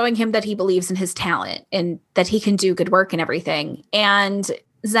just showing him that he believes in his talent and that he can do good work and everything. And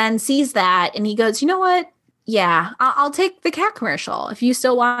Zen sees that and he goes, you know what? Yeah, I'll take the cat commercial. If you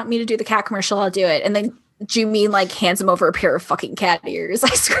still want me to do the cat commercial, I'll do it. And then Jumin like hands him over a pair of fucking cat ears. I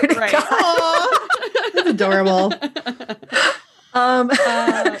swear to God. That's adorable.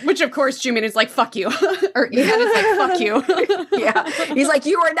 Which of course Jumin is like, fuck you. Or Zen is like, fuck you. Yeah. He's like,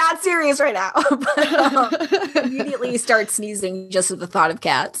 you are not serious right now. But, immediately starts sneezing just at the thought of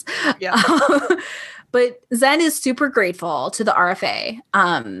cats. Yeah. But Zen is super grateful to the RFA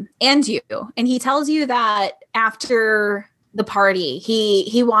and you. And he tells you that after the party,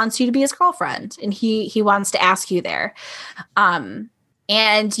 he wants you to be his girlfriend. And he wants to ask you there.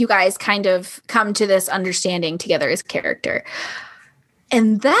 And you guys kind of come to this understanding together as character.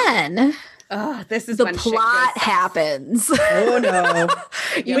 And then this is the plot happens. Oh, no.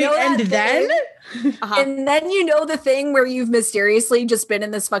 Then? Uh-huh. And then you know the thing where you've mysteriously just been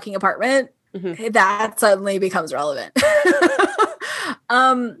in this fucking apartment? Mm-hmm. That suddenly becomes relevant.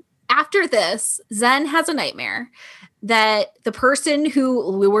 After this, Zen has a nightmare that the person who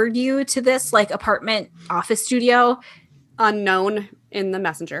lured you to this like apartment office studio, unknown in the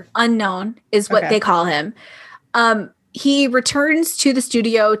messenger, unknown is what they call him, he returns to the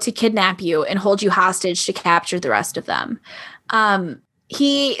studio to kidnap you and hold you hostage to capture the rest of them.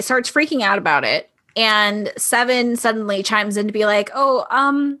 He starts freaking out about it, and Seven suddenly chimes in to be like,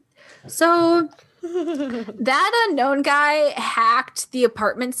 so that unknown guy hacked the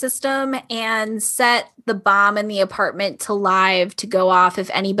apartment system and set the bomb in the apartment to live to go off if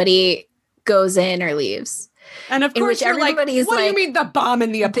anybody goes in or leaves. And of course, everybody's what do you mean the bomb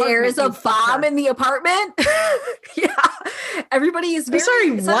in the apartment? There's a bomb in the apartment? Yeah. Everybody is very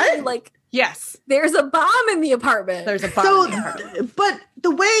sorry, what? Like, yes. There's a bomb in the apartment. There's a bomb in the apartment. But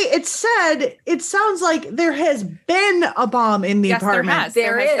the way it's said, it sounds like there has been a bomb in the apartment.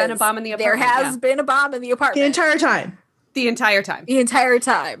 There has been a bomb in the apartment. There has been a bomb in the apartment. The entire time. The entire time. The entire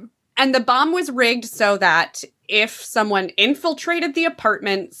time. And the bomb was rigged so that if someone infiltrated the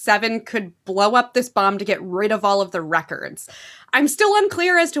apartment, Seven could blow up this bomb to get rid of all of the records. I'm still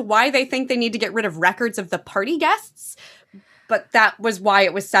unclear as to why they think they need to get rid of records of the party guests, but that was why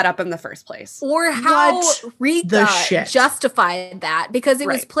it was set up in the first place. Or how Rika justified that, because it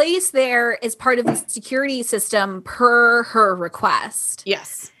was placed there as part of the security system per her request.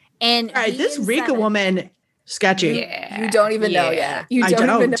 Yes. And all right, this Rika woman, sketchy. Yeah. You don't even know yet. You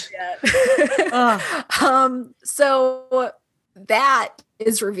don't even know yet. So that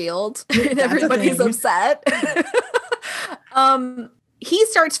is revealed and everybody's upset. He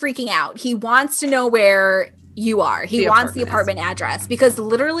starts freaking out. He wants to know where you are. He wants the apartment address, because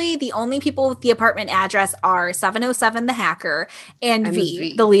literally the only people with the apartment address are 707, the hacker, and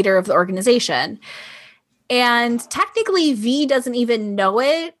V, the leader of the organization. And technically V doesn't even know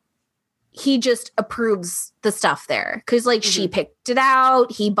it. He just approves the stuff there because she picked it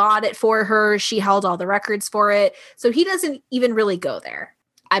out. He bought it for her. She held all the records for it. So he doesn't even really go there.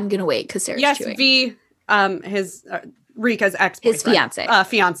 I'm going to wait because Sarah's chewing. V, his Rika's ex-boyfriend. His fiance.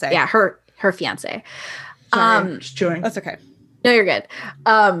 Fiance. Yeah, her fiance. Sorry, just chewing. That's okay. No, you're good.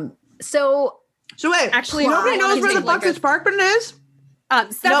 So wait, actually, nobody knows where the fuck this apartment is?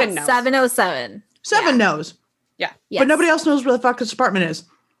 Seven knows. 707. Seven knows. Yeah. Yes. But nobody else knows where the fuck this apartment is.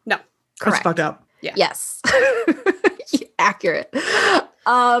 No. Correct. That's fucked up. Yeah. Yes. Accurate.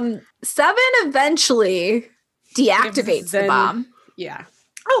 Seven eventually deactivates the bomb. Yeah.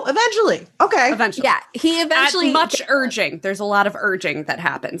 Oh, eventually. Okay. Eventually. Yeah. He eventually. At much urging. There's a lot of urging that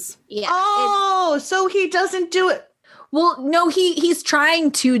happens. Yeah. Oh, so he doesn't do it. Well, no, he's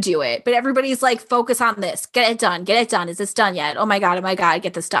trying to do it, but everybody's like, focus on this. Get it done. Get it done. Is this done yet? Oh my God,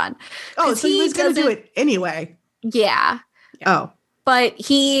 get this done. Oh, so he was going to do it anyway. Yeah. Oh. But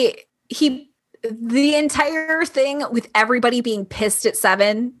the entire thing with everybody being pissed at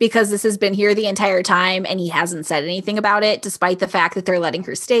Seven because this has been here the entire time and he hasn't said anything about it, despite the fact that they're letting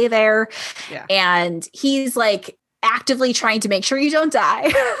her stay there. Yeah. And he's like actively trying to make sure you don't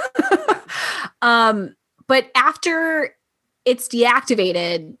die. But after it's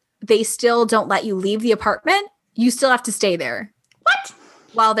deactivated, they still don't let you leave the apartment. You still have to stay there. What?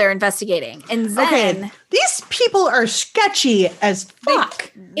 While they're investigating. And then these people are sketchy as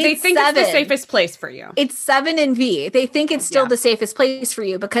fuck. They think it's the safest place for you. It's Seven and V. They think it's still the safest place for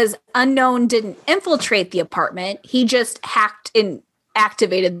you because Unknown didn't infiltrate the apartment. He just hacked and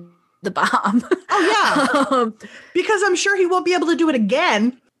activated the bomb. Oh, yeah. Because I'm sure he won't be able to do it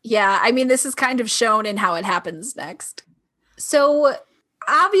again. Yeah. I mean, this is kind of shown in how it happens next. So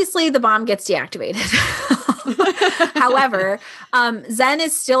obviously the bomb gets deactivated. However, Zen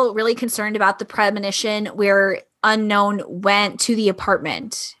is still really concerned about the premonition where Unknown went to the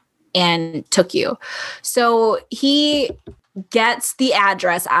apartment and took you. So he gets the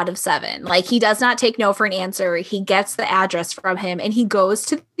address out of Seven. Like, he does not take no for an answer. He gets the address from him and he goes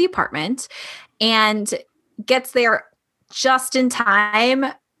to the apartment and gets there just in time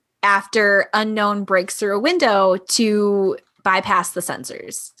after Unknown breaks through a window to bypass the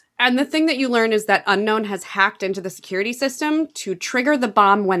sensors. And the thing that you learn is that Unknown has hacked into the security system to trigger the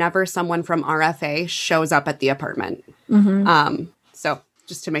bomb whenever someone from RFA shows up at the apartment. Mm-hmm. So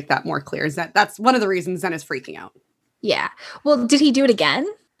just to make that more clear, is that's one of the reasons Zen is freaking out. Yeah. Well, did he do it again?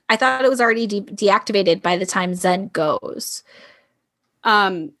 I thought it was already deactivated by the time Zen goes.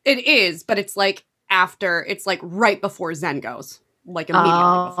 It is, but it's like right before Zen goes. Like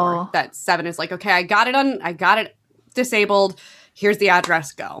immediately before that. Seven is like, okay, I got it disabled. Here's the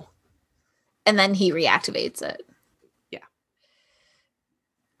address, go. And then he reactivates it. Yeah.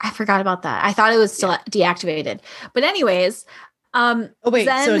 I forgot about that. I thought it was still deactivated. But anyways, so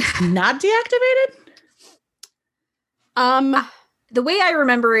it's not deactivated? the way I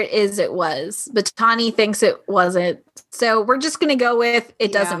remember it is it was, but Tawny thinks it wasn't. So we're just going to go with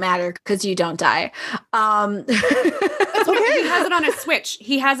it doesn't matter because you don't die. That's okay. He has it on a switch.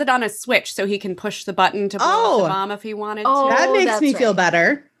 He has it on a switch so he can push the button to blow up the bomb if he wanted to. That makes me feel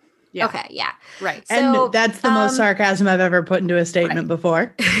better. Yeah. Okay, yeah. Right. And so, that's the most sarcasm I've ever put into a statement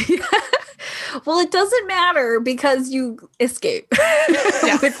before. Well, it doesn't matter because you escape.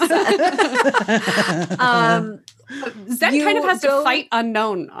 With Zen kind of has to fight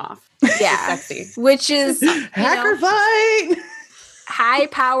unknown off. Yeah. Which is hacker fight.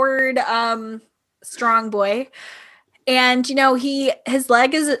 High-powered strong boy. And his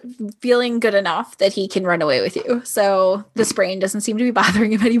leg is feeling good enough that he can run away with you. So the sprain doesn't seem to be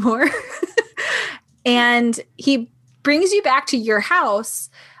bothering him anymore. And he brings you back to your house.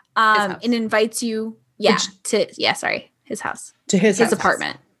 And invites you, his house. To his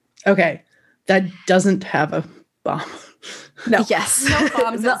apartment. Okay. That doesn't have a bomb. No. Yes. No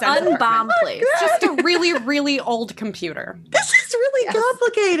bombs. The unbombed place. Just a really, really old computer. This is really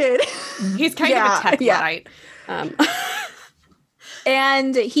complicated. He's kind of a tech Luddite.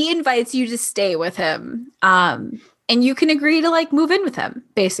 And he invites you to stay with him. And you can agree to move in with him,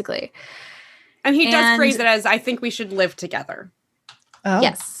 basically. And he does phrase it as, I think we should live together. Oh.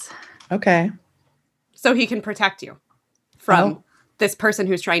 Yes. Okay. So he can protect you from this person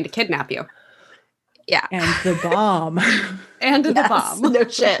who's trying to kidnap you. Yeah. And the bomb. The bomb. No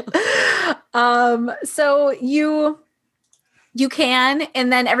shit. So you can,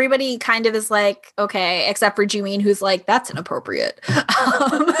 and then everybody kind of is like, okay, except for Jumeen, who's like, that's inappropriate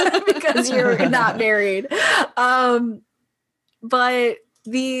because you're not married. But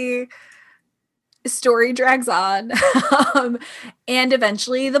the story drags on and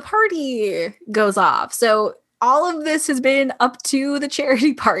eventually the party goes off. So all of this has been up to the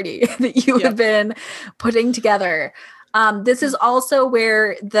charity party that you have been putting together. This is also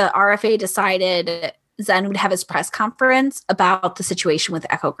where the RFA decided Zen would have his press conference about the situation with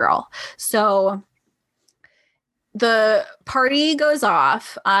Echo Girl. So the party goes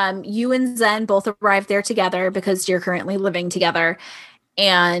off. You and Zen both arrive there together because you're currently living together.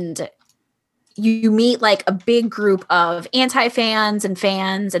 And you meet a big group of anti-fans and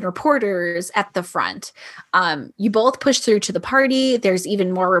fans and reporters at the front. You both push through to the party. There's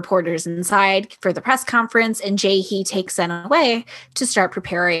even more reporters inside for the press conference, and Jaehee takes Zen away to start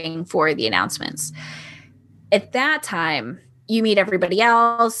preparing for the announcements. At that time, you meet everybody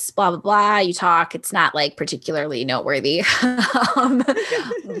else, blah, blah, blah. You talk. It's not particularly noteworthy.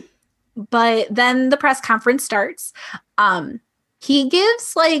 But then the press conference starts. He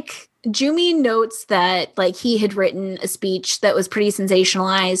gives Jumi notes that he had written a speech that was pretty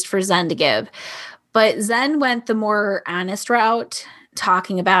sensationalized for Zen to give, but Zen went the more honest route,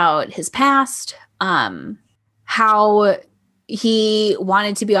 talking about his past, how he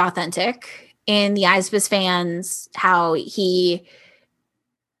wanted to be authentic in the eyes of his fans, how he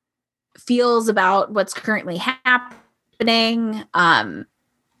feels about what's currently happening, and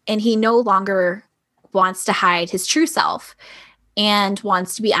he no longer wants to hide his true self and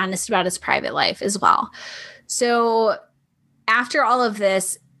wants to be honest about his private life as well. So after all of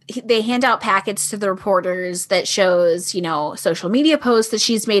this, they hand out packets to the reporters that shows, social media posts that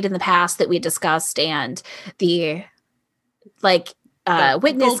she's made in the past that we discussed, and the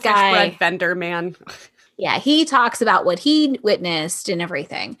witness guy, bread vendor man. Yeah, he talks about what he witnessed and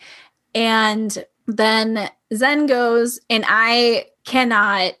everything. And then Zen goes, and I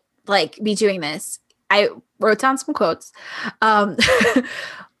cannot be doing this. I wrote down some quotes.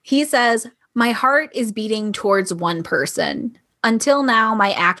 He says, "My heart is beating towards one person. Until now,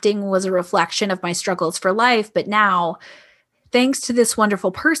 my acting was a reflection of my struggles for life, but now, thanks to this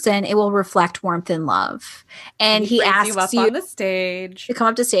wonderful person, it will reflect warmth and love." And he asks you on the stage to come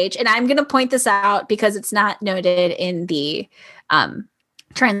up to stage. And I'm going to point this out because it's not noted in the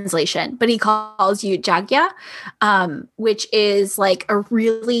translation, but he calls you Jagya, which is a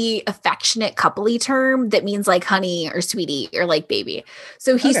really affectionate coupley term that means honey or sweetie or baby.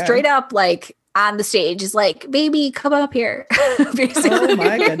 So he's straight up on the stage is baby, come up here. Basically. Oh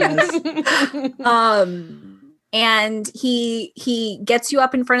my goodness. And he gets you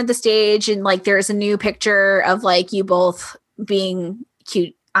up in front of the stage, and there's a new picture of you both being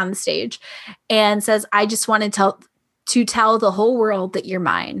cute on the stage, and says, "I just wanted to tell the whole world that you're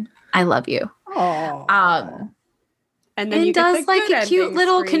mine. I love you." Oh. And then he does a cute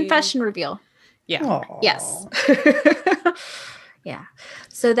little screen. Confession reveal. Yeah. Aww. Yes. Yeah.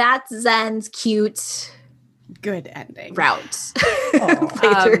 So that's Zen's cute good ending route.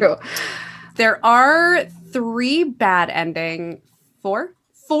 Play through. There are four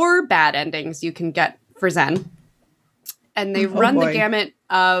bad endings you can get for Zen. And they run the gamut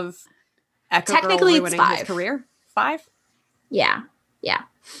of Echo technically Girl ruining his career. 5? Yeah.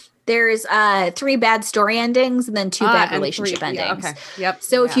 There's 3 bad story endings and then 2 bad relationship endings. Yeah, okay. Yep.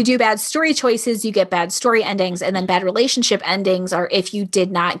 So if you do bad story choices, you get bad story endings, and then bad relationship endings are if you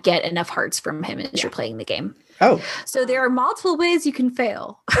did not get enough hearts from him as you're playing the game. Oh. So there are multiple ways you can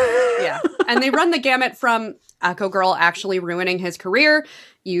fail. Yeah. And they run the gamut from Echo Girl actually ruining his career.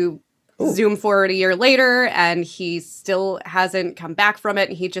 You zoom forward a year later and he still hasn't come back from it.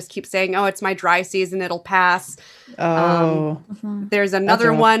 And he just keeps saying, oh, it's my dry season. It'll pass. Oh. There's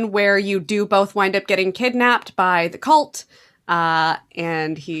another one where you do both wind up getting kidnapped by the cult.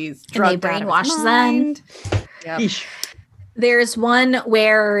 And he's drugged out of his mind. Yep. There's one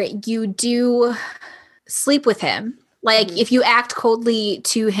where you do sleep with him. Like if you act coldly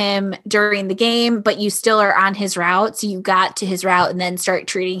to him during the game, but you still are on his route, so you got to his route and then start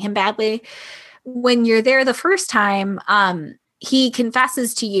treating him badly. When you're there the first time, he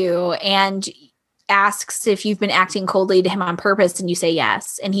confesses to you and asks if you've been acting coldly to him on purpose, and you say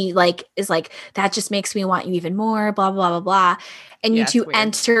yes. And he is like, that just makes me want you even more, blah, blah, blah, blah. And you two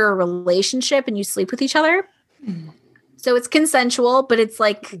enter a relationship and you sleep with each other. So it's consensual, but it's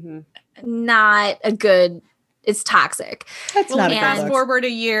not a good... It's toxic. That's not a good fast forward a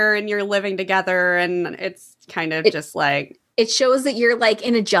year and you're living together and it's kind of just like... It shows that you're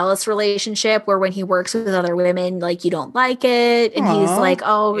in a jealous relationship where when he works with other women, you don't like it. And he's like,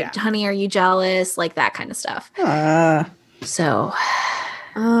 oh, honey, are you jealous? Like that kind of stuff. So...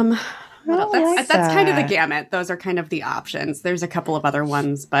 that's kind of the gamut. Those are kind of the options. There's a couple of other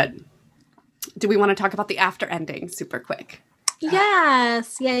ones, but do we want to talk about the after ending super quick?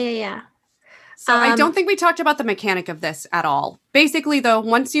 Yes. Yeah. So I don't think we talked about the mechanic of this at all. Basically, though,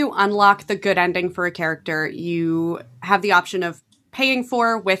 once you unlock the good ending for a character, you have the option of paying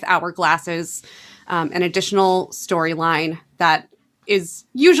for, with hourglasses, an additional storyline that is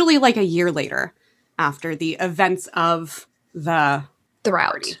usually a year later after the events of the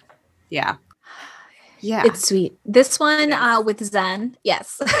route. Party. Yeah. Yeah. It's sweet. This one with Zen,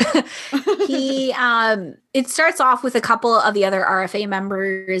 yes. It starts off with a couple of the other RFA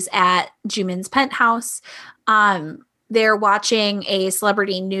members at Jumin's penthouse. They're watching a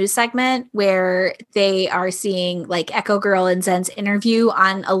celebrity news segment where they are seeing Echo Girl and Zen's interview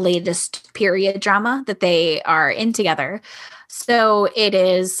on a latest period drama that they are in together. So it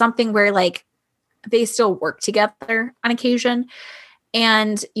is something where they still work together on occasion.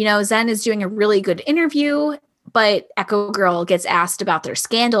 And, Zen is doing a really good interview, but Echo Girl gets asked about their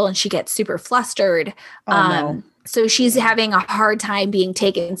scandal and she gets super flustered. No. So she's having a hard time being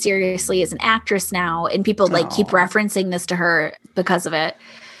taken seriously as an actress now. And people keep referencing this to her because of it.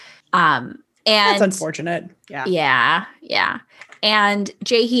 And that's unfortunate. Yeah. And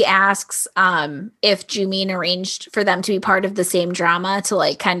Jaehee asks if Jumin arranged for them to be part of the same drama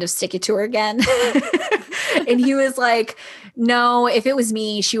to kind of stick it to her again. And he was like, no, if it was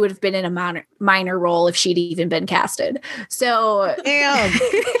me, she would have been in a minor role if she'd even been casted. So damn.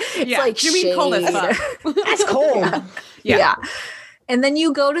 It's Jumin cold as fuck. That's cold. Yeah. And then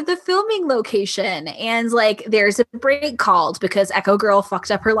you go to the filming location and there's a break called because Echo Girl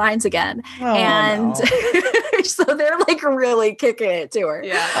fucked up her lines again. So they're really kicking it to her.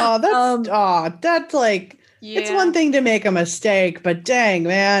 Yeah. Oh, that's it's one thing to make a mistake, but dang,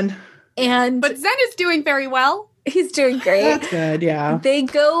 man. But Zen is doing very well. He's doing great. That's good, yeah. They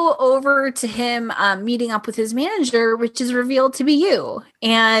go over to him meeting up with his manager, which is revealed to be you.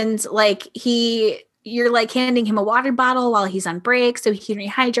 And you're handing him a water bottle while he's on break so he can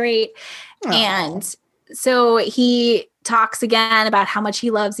rehydrate. Aww. And so he talks again about how much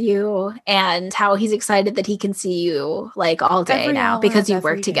he loves you and how he's excited that he can see you all day now because you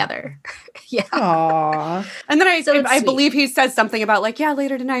work together. Yeah. Aww. And then I believe he says something about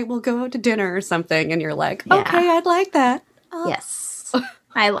later tonight we'll go out to dinner or something. And you're like, okay, I'd like that. Yes.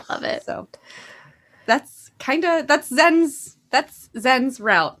 I love it. So that's Zen's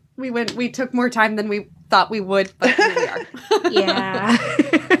route. We took more time than we thought we would, but here we are. Yeah.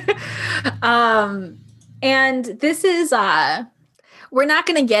 And this is we're not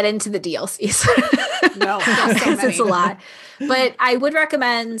going to get into the DLCs. No, because it's a lot. But I would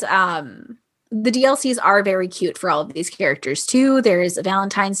recommend the DLCs are very cute for all of these characters too. There's a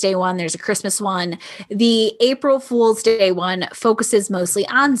Valentine's Day one, there's a Christmas one. The April Fool's Day one focuses mostly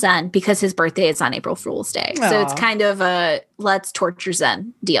on Zen because his birthday is on April Fool's Day. Aww. So it's kind of a let's torture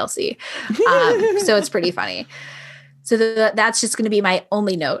Zen DLC. So it's pretty funny. So that's just going to be my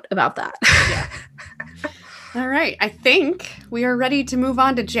only note about that. Yeah. All right. I think we are ready to move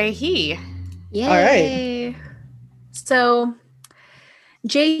on to Jaehee. Yay. All right. So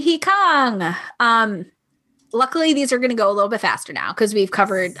Jaehee Kong. luckily these are going to go a little bit faster now because we've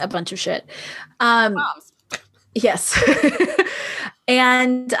covered a bunch of shit. Yes.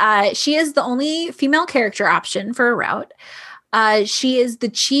 And she is the only female character option for a route. She is the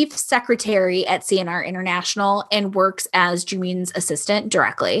chief secretary at CNR International and works as Jumin's assistant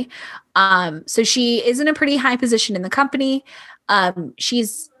directly. So she is in a pretty high position in the company.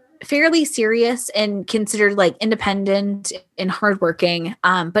 She's fairly serious and considered like independent and hardworking,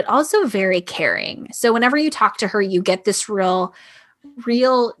 but also very caring. So whenever you talk to her, you get this real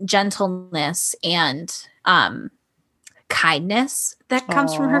gentleness and kindness that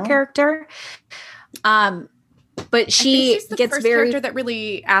comes from her character. But she gets first very character that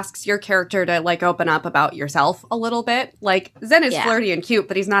really asks your character to like open up about yourself a little bit. Like Zen is flirty and cute,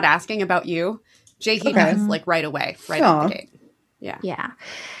 but he's not asking about you. Jaehee does like right away, right out the gate. Yeah. Yeah.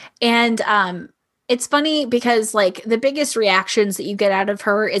 And it's funny because like the biggest reactions that you get out of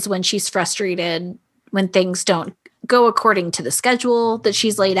her is when she's frustrated, when things don't go according to the schedule that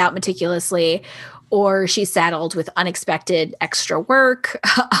she's laid out meticulously, or she's saddled with unexpected extra work.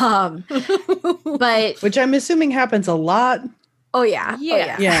 But which I'm assuming happens a lot. Oh yeah.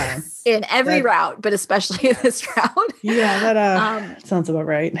 Yeah. In every route, but especially in this route. Yeah, that sounds about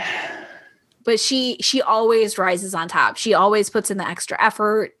right. But she always rises on top. She always puts in the extra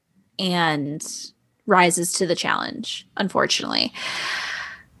effort and rises to the challenge, unfortunately.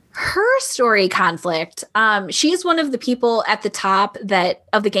 Her story conflict, she's one of the people at the top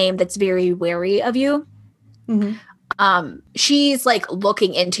of the game that's very wary of you. Mm-hmm. She's like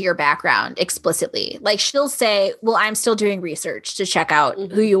looking into your background explicitly. Like she'll say, well, I'm still doing research to check out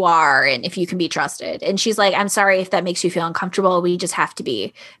who you are and if you can be trusted. And she's like, I'm sorry if that makes you feel uncomfortable. We just have to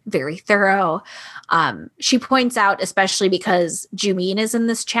be very thorough. She points out, especially because Jumin is in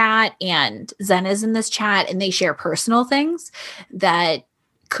this chat and Zen is in this chat and they share personal things that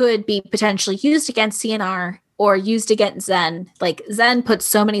could be potentially used against CNR or used against Zen. Like Zen puts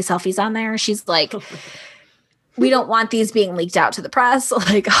so many selfies on there. She's like, we don't want these being leaked out to the press,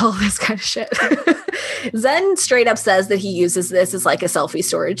 like all this kind of shit. Zen straight up says that he uses this as like a selfie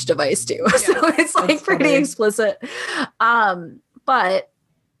storage device too. Yeah, so it's like pretty funny. Explicit. But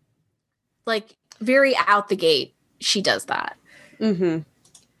like very out the gate, she does that. Mm-hmm.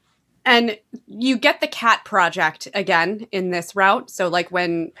 And you get the cat project again in this route. So like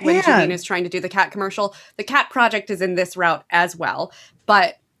when Jumin is trying to do the cat commercial, the cat project is in this route as well.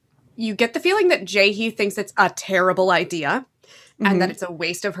 But you get the feeling that Jaehee thinks it's a terrible idea and that it's a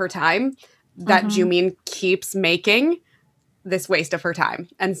waste of her time, that Jumin keeps making this waste of her time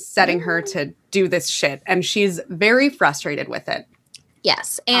and setting her to do this shit. And she's very frustrated with it.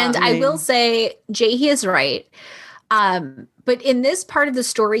 Yes. And I will say Jaehee is right. But in this part of the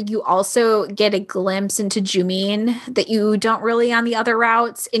story, you also get a glimpse into Jumin that you don't really on the other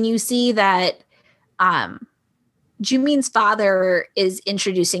routes. And you see that Jumin's father is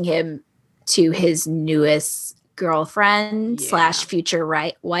introducing him to his newest girlfriend / future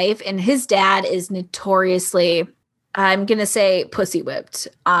wife. And his dad is notoriously, I'm going to say, pussy whipped.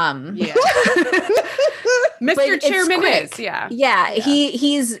 Mr. Chairman is. Yeah.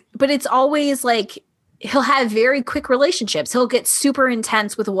 He's, but it's always like, he'll have very quick relationships. He'll get super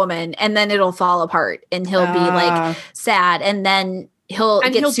intense with a woman and then it'll fall apart and he'll be like sad. And then he'll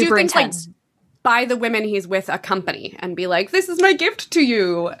super intense. Like, buy the women he's with a company and be like, this is my gift to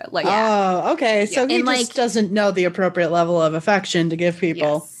you. Like, oh, okay. So he just doesn't know the appropriate level of affection to give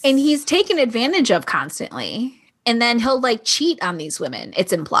people. Yes. And he's taken advantage of constantly. And then he'll like cheat on these women.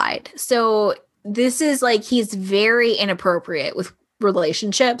 It's implied. So this is like, he's very inappropriate with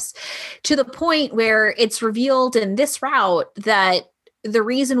relationships to the point where it's revealed in this route that the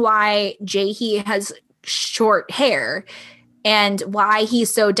reason why Jaehee has short hair and why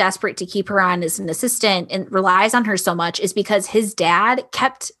he's so desperate to keep her on as an assistant and relies on her so much is because his dad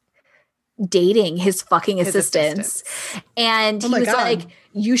kept dating his fucking assistants. And he was like,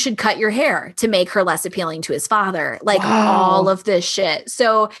 you should cut your hair to make her less appealing to his father. Like all of this shit.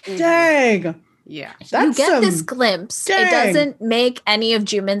 So dang. Yeah. You get this glimpse. Dang. It doesn't make any of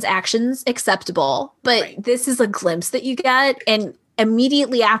Jumin's actions acceptable, but this is a glimpse that you get. And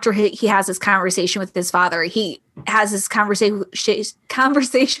immediately after he has this conversation with his father, he has this conversation with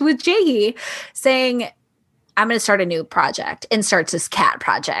Jaehee saying, I'm going to start a new project, and starts this cat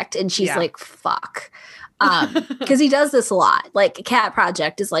project. And she's like, fuck. Because he does this a lot. Like a cat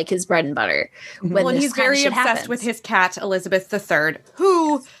project is like his bread and butter. When he's very obsessed with his cat, Elizabeth III,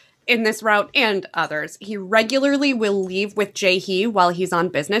 who in this route and others, he regularly will leave with Jaehee while he's on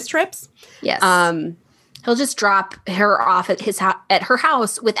business trips. Yes. He'll just drop her off at her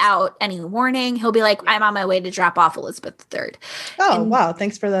house without any warning. He'll be like, I'm on my way to drop off Elizabeth III. Oh, wow.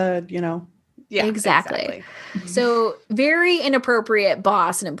 Thanks for the, Yeah, exactly. So very inappropriate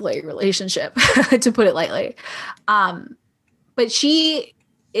boss and employee relationship, to put it lightly. But she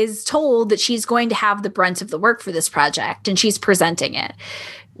is told that she's going to have the brunt of the work for this project, and she's presenting it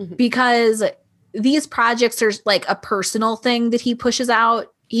because these projects are like a personal thing that he pushes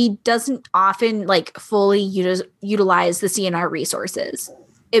out. He doesn't often like fully utilize the CNR resources.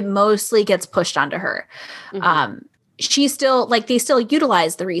 It mostly gets pushed onto her. She still like, they still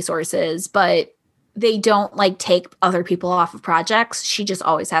utilize the resources, but they don't like take other people off of projects. She just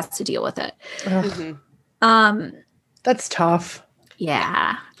always has to deal with it. That's tough.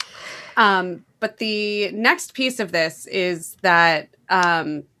 Yeah. But the next piece of this is that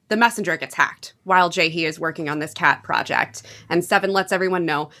the messenger gets hacked while Jae-hee is working on this cat project. And Seven lets everyone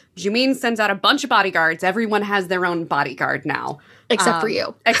know. Jimin sends out a bunch of bodyguards. Everyone has their own bodyguard now. Except for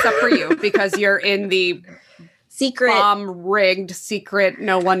you. Except for you, because you're in the secret, bomb-rigged, secret,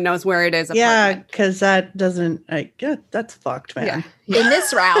 no one knows where it is apartment. Yeah, because that doesn't, that's fucked, man. Yeah. In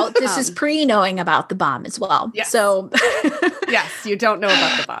this route, this is pre-knowing about the bomb as well. Yes. So yes, you don't know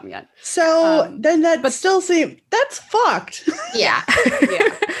about the bomb yet. So then that still seems, that's fucked. Yeah.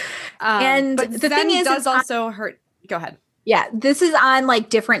 Yeah. And but the thing is, does also hurt. Go ahead. Yeah, this is on like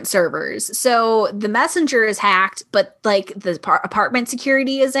different servers. So the messenger is hacked, but like the apartment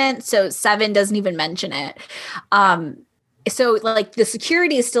security isn't. So Seven doesn't even mention it. So like the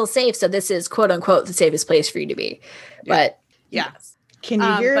security is still safe. So this is quote unquote the safest place for you to be. Yeah. But yeah. Can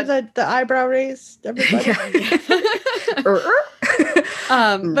you hear the eyebrow raise, everybody?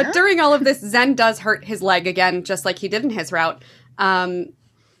 But during all of this, Zen does hurt his leg again, just like he did in his route. And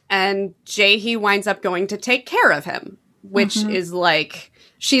Jae-hee winds up going to take care of him, which is like,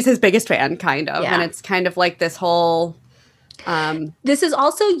 she's his biggest fan, kind of. Yeah. And it's kind of like this whole... this is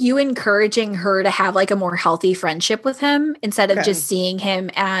also you encouraging her to have like a more healthy friendship with him instead of just seeing him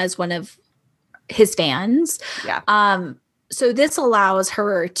as one of his fans. Yeah. So this allows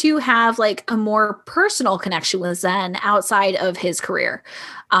her to have like a more personal connection with Zen outside of his career.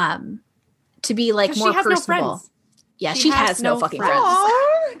 To be like more personable. No friends. Yeah, she has no fucking friends.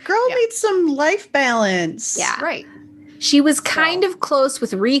 Aww, girl needs some life balance. Yeah. Right. She was kind of close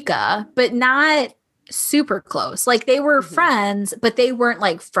with Rika, but not super close. Like they were friends, but they weren't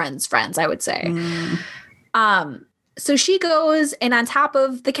like friends, I would say. So she goes, and on top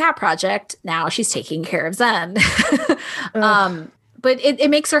of the cat project, now she's taking care of Zen. But it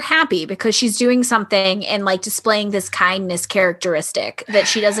makes her happy because she's doing something and like displaying this kindness characteristic that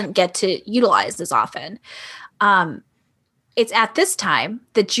she doesn't get to utilize as often. It's at this time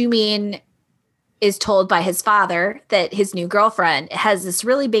that Jimin is told by his father that his new girlfriend has this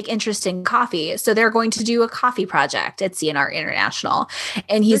really big interest in coffee. So they're going to do a coffee project at CNR International.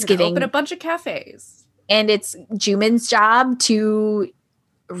 And he's giving... open a bunch of cafes. And it's Jimin's job to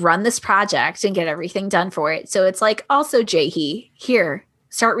run this project and get everything done for it. So it's like, also Jae-hee, here,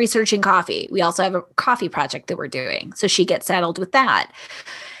 start researching coffee. We also have a coffee project that we're doing. So she gets saddled with that.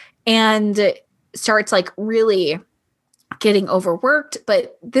 And starts like really... getting overworked,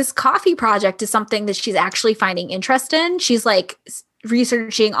 but this coffee project is something that she's actually finding interest in. She's like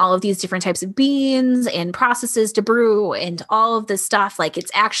researching all of these different types of beans and processes to brew and all of this stuff. Like it's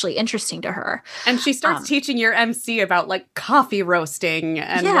actually interesting to her. And she starts teaching your MC about like coffee roasting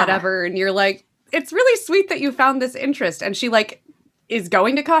and whatever. And you're like, it's really sweet that you found this interest. And she like is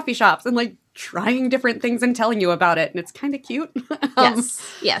going to coffee shops and like trying different things and telling you about it. And it's kind of cute. Yes.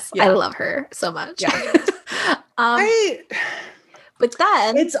 Yeah. I love her so much. Yeah. But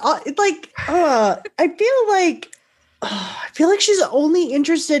then it's like I feel like she's only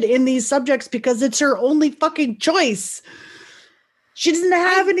interested in these subjects because it's her only fucking choice. She doesn't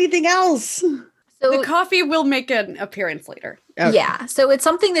have anything else. So the coffee will make an appearance later. Okay. Yeah. So it's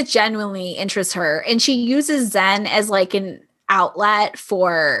something that genuinely interests her. And she uses Zen as like an outlet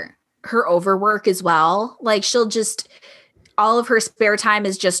for her overwork as well. Like she'll just, all of her spare time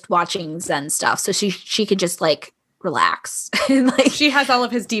is just watching Zen stuff. So she could just like relax. And like she has all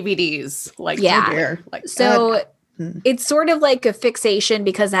of his DVDs. Like, so it's sort of like a fixation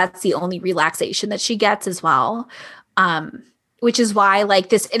because that's the only relaxation that she gets as well. Which is why like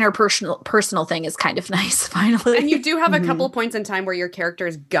this personal thing is kind of nice finally. And you do have a couple points in time where your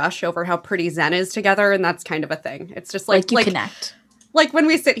characters gush over how pretty Zen is together. And that's kind of a thing. It's just like you connect. Like when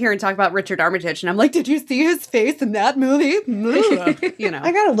we sit here and talk about Richard Armitage and I'm like, did you see his face in that movie? You know.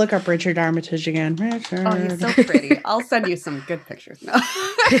 I gotta look up Richard Armitage again. Oh, he's so pretty. I'll send you some good pictures. No.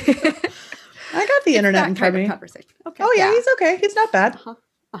 I got the internet in front of me. Conversation. Okay. Oh yeah, he's okay. He's not bad.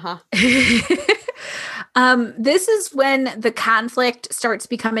 This is when the conflict starts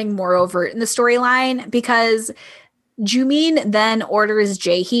becoming more overt in the storyline because Jumin then orders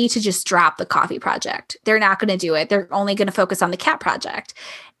Jaehee to just drop the coffee project. They're not going to do it. They're only going to focus on the cat project.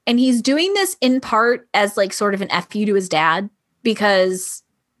 And he's doing this in part as like sort of an FU to his dad, because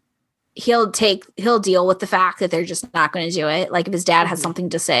he'll deal with the fact that they're just not going to do it. Like if his dad has something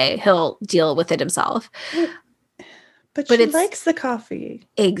to say, he'll deal with it himself. But she likes the coffee.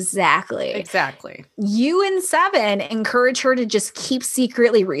 Exactly. You and Seven encourage her to just keep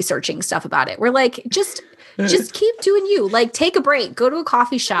secretly researching stuff about it. We're like, just keep doing you. Like, take a break. Go to a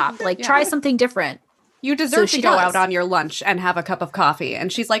coffee shop. Like, try something different. You deserve to go out on your lunch and have a cup of coffee.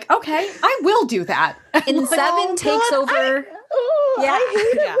 And she's like, okay, I will do that. And Seven takes over. I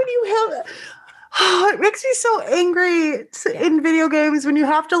hate it when you have... it makes me so angry in video games when you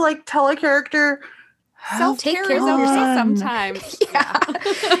have to, like, tell a character... Self-care is okay sometimes. Yeah.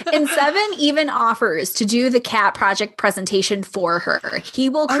 And Seven even offers to do the cat project presentation for her. He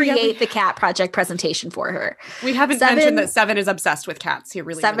will create the cat project presentation for her. We haven't mentioned that Seven is obsessed with cats. He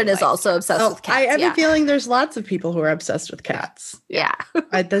Seven is also obsessed with cats. I have a feeling there's lots of people who are obsessed with cats. Yeah.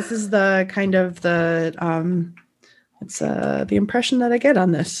 This is the kind of the impression that I get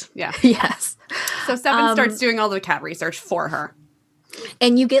on this. Yeah. Yes. So Seven starts doing all the cat research for her.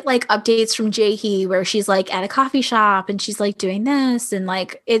 And you get like updates from Jaehee where she's like at a coffee shop and she's like doing this, and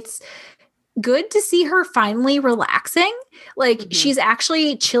like it's good to see her finally relaxing. Like she's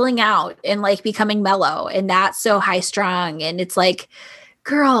actually chilling out and like becoming mellow and not so high strung. And it's like,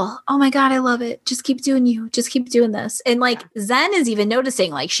 girl, oh my God, I love it. Just keep doing you. Just keep doing this. And like Zen is even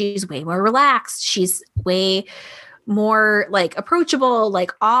noticing like she's way more relaxed. She's way more like approachable,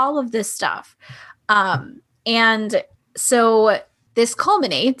 like all of this stuff. And so this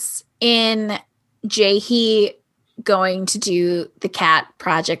culminates in Jaehee going to do the cat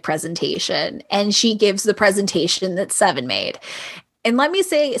project presentation, and she gives the presentation that Seven made. And let me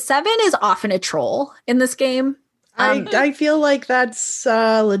say, Seven is often a troll in this game. I feel like that's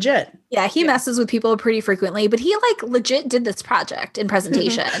legit. Yeah, he messes with people pretty frequently, but he like legit did this project in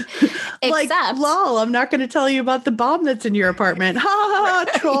presentation. Like, lol, I'm not going to tell you about the bomb that's in your apartment. Ha ha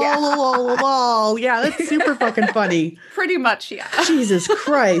ha, troll, lol, lol. Yeah, that's super fucking funny. Pretty much, yeah. Jesus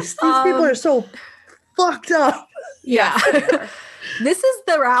Christ. These people are so fucked up. Yeah. This is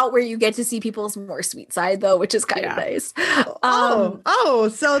the route where you get to see people's more sweet side, though, which is kind of nice.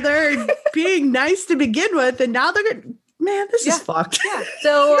 So they're being nice to begin with, and now they're going, man, this is fucked. Yeah.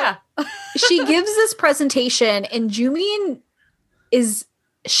 So she gives this presentation, and Jumin is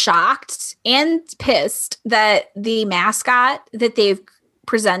shocked and pissed that the mascot that they've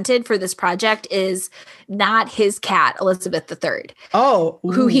presented for this project is not his cat, Elizabeth III.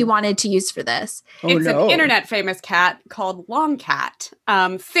 Who he wanted to use for this. It's an internet famous cat called Long Cat.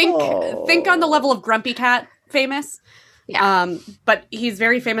 Think on the level of Grumpy Cat famous. Yeah. But he's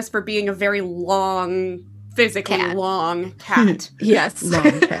very famous for being a very long, physically long cat. Yes.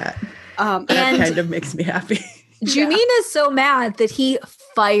 Long cat. That kind of makes me happy. Jumin is so mad that he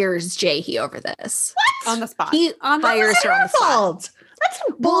fires Jaehee over this. What? On the spot. He fires her on the spot. That's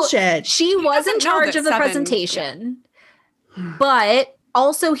some bullshit. She was in charge of the presentation, but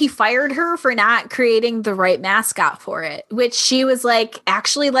also he fired her for not creating the right mascot for it, which she was like,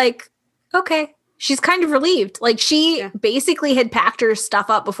 actually like, okay. She's kind of relieved. Like she basically had packed her stuff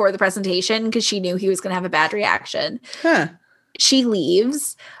up before the presentation because she knew he was going to have a bad reaction. She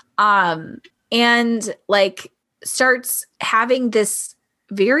leaves and like starts having this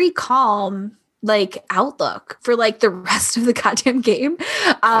very calm like outlook for like the rest of the goddamn game.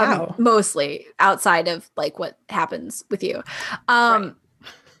 Mostly outside of like what happens with you.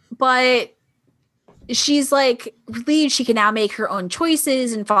 But she's like relieved she can now make her own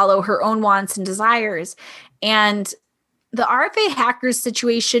choices and follow her own wants and desires. And the RFA hackers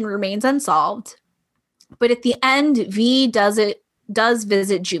situation remains unsolved. But at the end, V does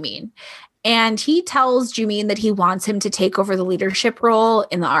visit Jumin. And he tells Jumin that he wants him to take over the leadership role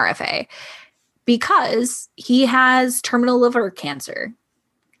in the RFA because he has terminal liver cancer.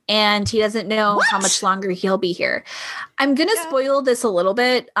 And he doesn't know how much longer he'll be here. I'm going to spoil this a little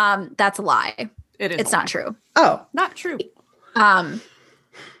bit. That's a lie. It's not true. Oh, not true.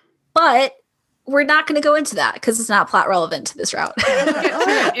 But we're not going to go into that because it's not plot relevant to this route.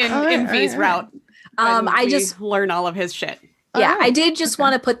 in V's route. I just learn all of his shit. Yeah, I did just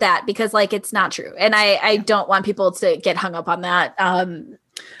want to put that because like it's not true. And I don't want people to get hung up on that.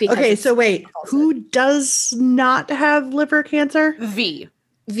 Okay, so wait, who does not have liver cancer? V.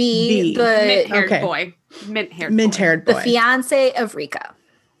 The mint-haired boy. Mint-haired boy. The fiance of Rika.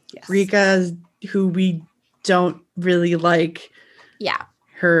 Yes. Rika, who we don't really like. Yeah.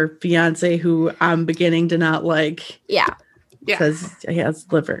 Her fiance, who I'm beginning to not like. Yeah. Because he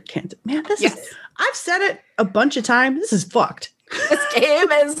has liver cancer. Man, this is... I've said it a bunch of times. This is fucked. This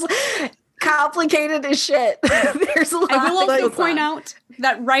game is complicated as shit. There's a lot. I will also point out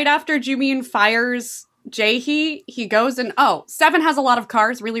that right after Jumin fires Jaehee, he goes and Seven has a lot of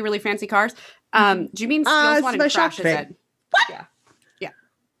cars, really, really fancy cars. Jumin steals one and crashes it. What? Yeah.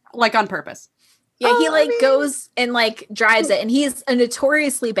 Like on purpose. Yeah, he goes and drives it, and he's a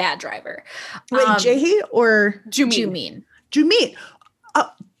notoriously bad driver. Wait, Jaehee or Jumin? Jumin.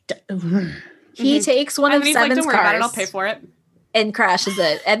 He takes one of Seven's don't worry cars. About it, I'll pay for it. And crashes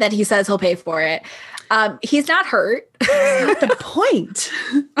it, and then he says he'll pay for it. He's not hurt. That's not the point.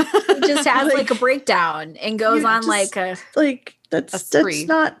 He just has a breakdown and goes on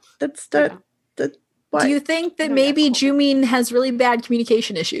that's what? Do you think that maybe Jumin has really bad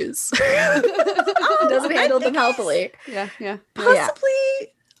communication issues? He doesn't handle them healthily. Yeah. Possibly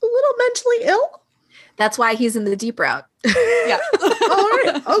a little mentally ill. That's why he's in the deep route. Yeah. All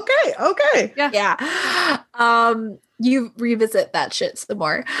right. Okay. Yeah. You revisit that shit some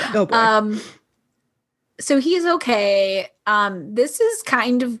more. Oh boy. So he's okay. This is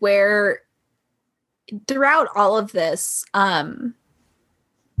kind of where throughout all of this,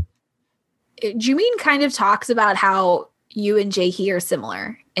 Jumin kind of talks about how you and Jaehee are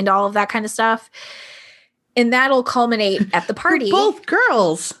similar and all of that kind of stuff. And that'll culminate at the party. We're both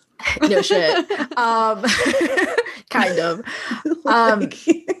girls. No shit. Kind of.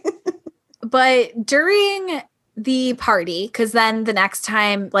 But during the party, because then the next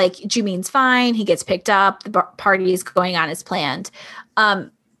time, Jumin's fine, he gets picked up, the party is going on as planned.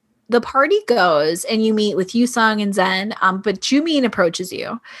 The party goes, and you meet with Yusung and Zen, but Jumin approaches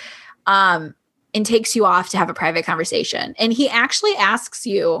you and takes you off to have a private conversation. And he actually asks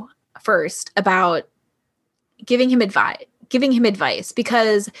you first about giving him advice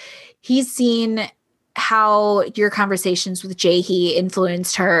because he's seen how your conversations with Jaehee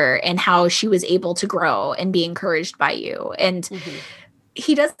influenced her and how she was able to grow and be encouraged by you. And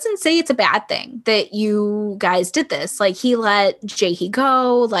he doesn't say it's a bad thing that you guys did this. He let Jaehee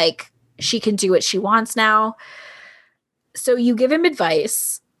go. She can do what she wants now. So you give him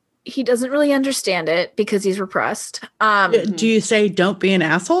advice. He doesn't really understand it because he's repressed. Do you say don't be an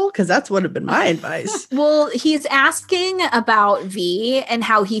asshole? Because that's would have been my advice. Well, he's asking about V and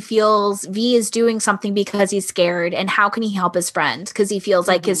how he feels V is doing something because he's scared, and how can he help his friend because he feels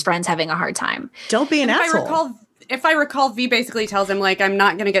like his friend's having a hard time. Don't be an asshole. If I recall, V basically tells him I'm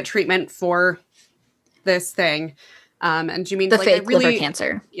not going to get treatment for this thing, and Jumin's the fake liver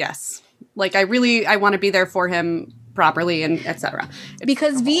cancer. Yes, I want to be there for him properly and etc.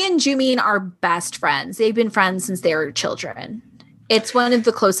 Because V and Jumin are best friends. They've been friends since they were children. It's one of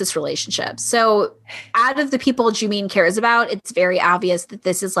the closest relationships. So out of the people Jumin cares about, it's very obvious that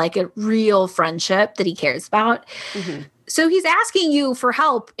this is a real friendship that he cares about. So he's asking you for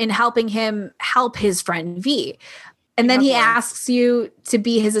help in helping him help his friend V. And then he asks you to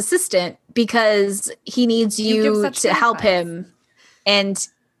be his assistant because he needs you to help him and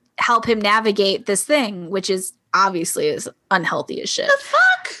help him navigate this thing, which is obviously is unhealthy as shit. The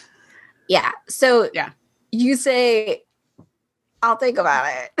fuck? Yeah. So you say, I'll think about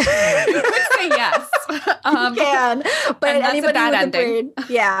it. You could say yes. You can. But anybody with the brain.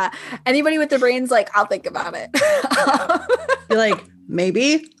 Yeah. Anybody with the brain's I'll think about it. You're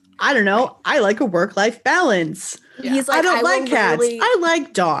maybe. I don't know. I like a work-life balance. Yeah. He's I don't like cats. I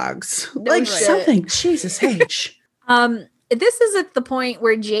like dogs. Something. Jesus H. This is at the point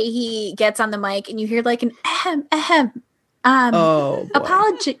where Jaehee gets on the mic and you hear an ahem, ahem.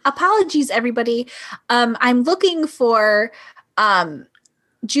 Apologies, everybody. I'm looking for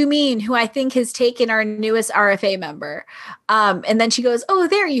Jumin, who I think has taken our newest RFA member. And then she goes, oh,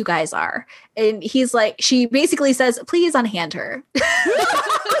 there you guys are. And he's she basically says, please unhand her.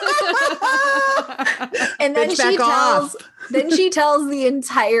 And then she tells the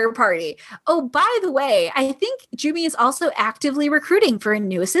entire party, oh, by the way, I think Jumin is also actively recruiting for a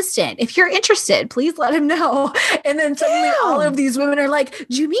new assistant. If you're interested, please let him know. And then suddenly all of these women are like,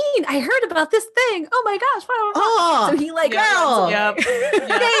 Jumin, I heard about this thing. Oh my gosh. Oh, so he girl. Yep.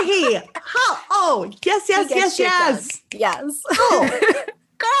 Hey, oh, yes. Yes. Oh,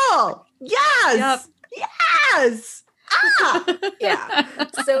 girl. Yes. Yep. Yes. Yeah.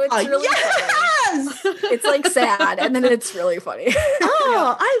 So it's really funny. It's sad, and then it's really funny.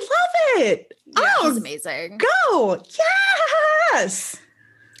 Oh, I love it. Yeah, it's amazing. Go. Yes.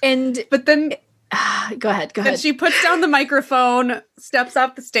 But then go ahead. And she puts down the microphone, steps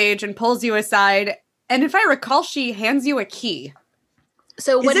off the stage, and pulls you aside. And if I recall, she hands you a key.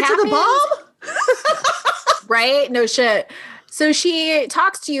 So what happens? To the bomb? Right? No shit. So she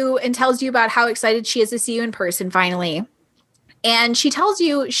talks to you and tells you about how excited she is to see you in person finally. And she tells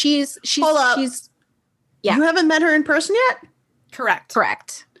you she's Hold up. Yeah. You haven't met her in person yet? Correct.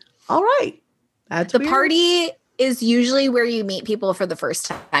 All right. That's the weird. Party is usually where you meet people for the first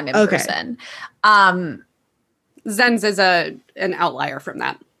time in person. Zen's is an outlier from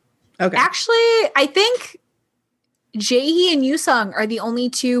that. Okay. Actually, I think Jaehee and Yusung are the only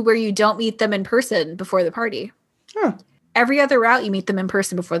two where you don't meet them in person before the party. Huh. Every other route, you meet them in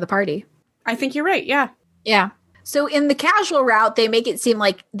person before the party. I think you're right. Yeah. Yeah. So in the casual route, they make it seem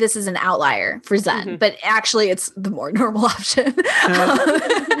like this is an outlier for Zen, but actually it's the more normal option.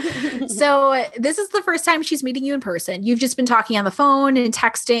 So this is the first time she's meeting you in person. You've just been talking on the phone and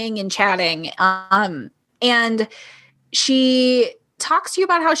texting and chatting. And she talks to you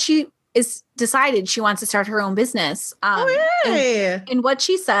about how she is decided she wants to start her own business. And what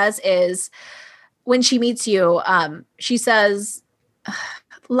she says is, when she meets you, she says,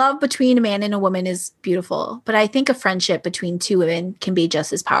 love between a man and a woman is beautiful, but I think a friendship between two women can be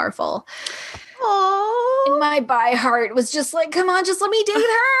just as powerful. Aww. And my bi heart was just like, come on, just let me date her.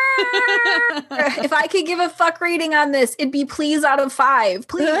 If I could give a fuck rating on this, it'd be please out of 5.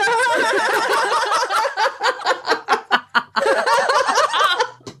 Please.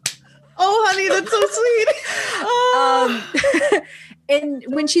 Oh, honey, that's so sweet. And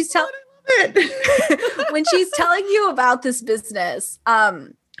when she's telling you about this business,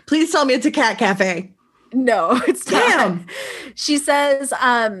 please tell me it's a cat cafe. No, it's not. Damn. She says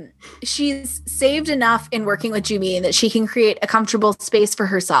she's saved enough in working with Jimin that she can create a comfortable space for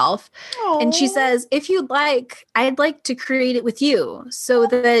herself. Aww. And she says, if you'd like, I'd like to create it with you so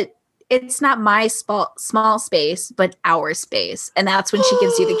that it's not my small space, but our space. And that's when she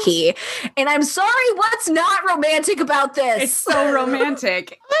gives you the key. And I'm sorry, what's not romantic about this? It's so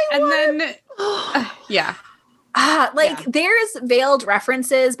romantic. Yeah. There's veiled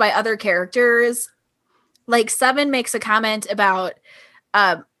references by other characters. Like Seven makes a comment about,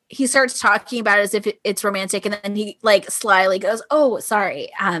 he starts talking about it as if it's romantic. And then he like slyly goes, oh, sorry.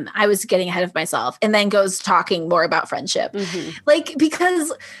 I was getting ahead of myself. And then goes talking more about friendship. Like,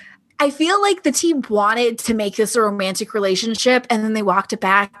 because I feel like the team wanted to make this a romantic relationship and then they walked it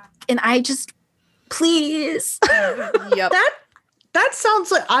back. And I just, please. Yep. That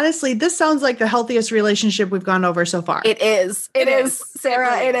sounds like, honestly, this sounds like the healthiest relationship we've gone over so far. It is. It is,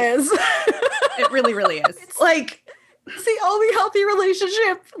 Sarah. It is. It really, really is. It's like, it's the only healthy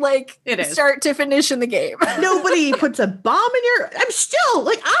relationship, like, it is. Start to finish in the game. Nobody puts a bomb in your,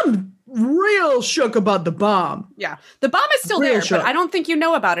 I'm real shook about the bomb. Yeah. The bomb is still real there, shook. But I don't think you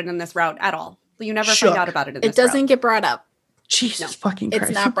know about it in this route at all. You never find out about it in this route. It doesn't get brought up. Jesus fucking Christ.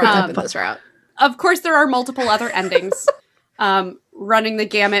 It's not brought up in this route. Of course, there are multiple other endings. Running the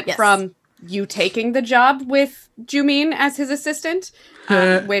gamut from you taking the job with Jimin as his assistant,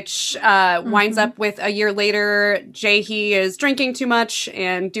 which winds up with a year later, Jaehee is drinking too much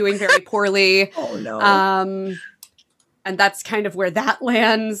and doing very poorly. Oh, no. And that's kind of where that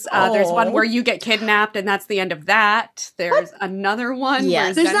lands. There's one where you get kidnapped, and that's the end of that. There's another one.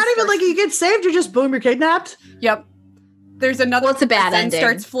 Yes. There's not even like you get saved, you're just boom, you're kidnapped. Yep. There's another it's a bad ending.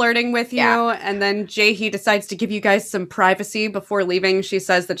 Starts flirting with you, and then Jaehee decides to give you guys some privacy before leaving. She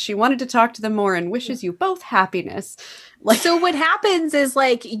says that she wanted to talk to them more and wishes you both happiness. Like, so what happens is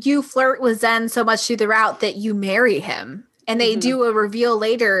like you flirt with Zen so much through the route that you marry him, and they do a reveal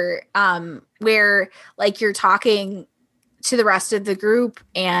later where like you're talking to the rest of the group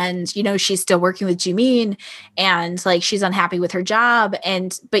and you know she's still working with Jimin and like she's unhappy with her job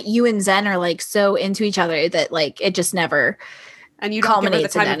but you and Zen are like so into each other that like it just never and you don't give her the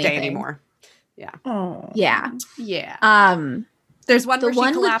time of day anymore. Yeah. Oh. Yeah. There's one the where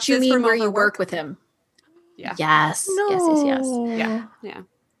one she with collapses Jimin from where you overwork. work with him. Yeah. Yes. No. Yes. Yeah.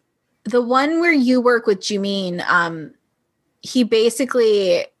 The one where you work with Jimin, he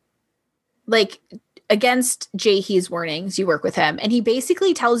basically like against Jaehee's warnings, you work with him, and he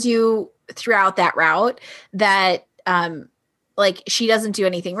basically tells you throughout that route that like she doesn't do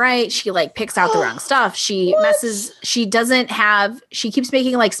anything right. She like picks out the wrong stuff. She messes. She keeps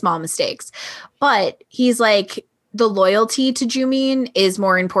making like small mistakes, but he's like the loyalty to Jimin is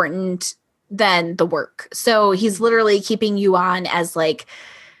more important than the work. So he's literally keeping you on as like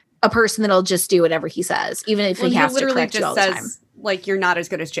a person that'll just do whatever he says, even if he has to correct you all the time. Like, you're not as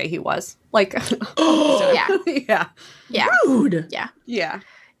good as Jaehee was. Like, yeah. Rude. Yeah.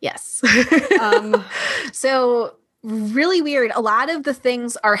 Yes. So really weird. A lot of the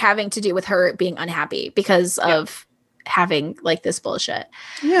things are having to do with her being unhappy because of having like this bullshit.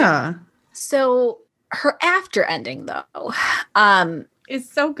 Yeah. So her after ending though, is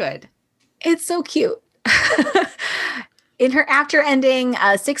so good. It's so cute. In her after ending,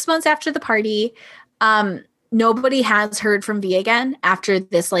 6 months after the party, nobody has heard from V again after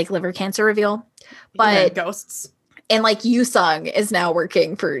this like liver cancer reveal. but ghosts. And like Yu-sung is now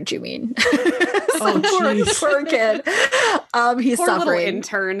working for Jumin. Poor kid. He's poor suffering. Little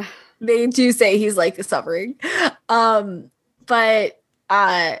intern. They do say he's like suffering. But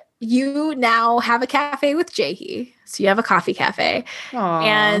you now have a cafe with Jaehee. So you have a coffee cafe. Aww.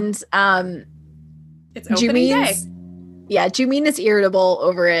 And it's opening day. Yeah, Jumin is irritable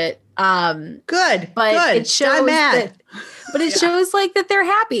over it. Good. But it shows that shows like that they're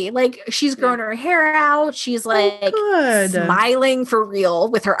happy. Like she's grown her hair out. She's like smiling for real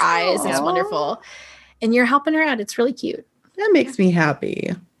with her eyes. Aww. It's wonderful. And you're helping her out. It's really cute. That makes me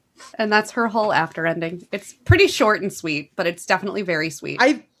happy. And that's her whole after ending. It's pretty short and sweet, but it's definitely very sweet.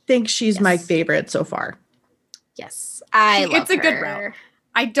 I think she's my favorite so far. Yes. It's a good route.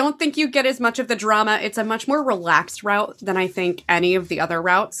 I don't think you get as much of the drama. It's a much more relaxed route than I think any of the other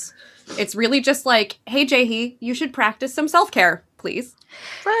routes. It's really just like, hey, Jaehee, you should practice some self-care, please.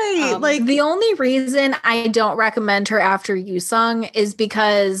 Right. Like the only reason I don't recommend her after Yu-sung is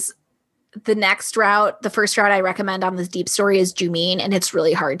because the next route, the first route I recommend on this deep story is Jumin, and it's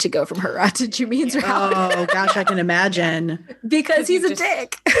really hard to go from her route to Jumin's route. Oh, gosh, I can imagine. Because he's a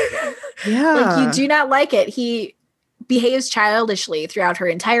dick. Yeah. Like you do not like it. He behaves childishly throughout her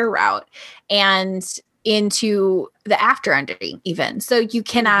entire route and into the after ending even. So you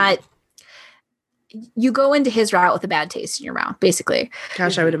cannot... You go into his route with a bad taste in your mouth, basically.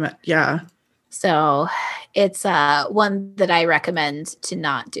 Gosh, I would imagine. Yeah. So it's one that I recommend to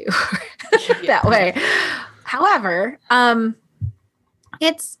not do that way. However,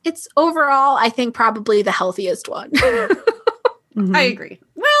 it's overall, I think, probably the healthiest one. Mm-hmm. I agree.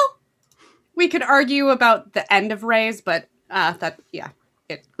 Well, we could argue about the end of Ray's, but Well,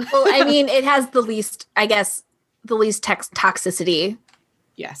 I mean, it has the least, I guess, toxicity.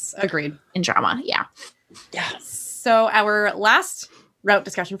 Yes, agreed. In drama, yeah. Yeah. So our last route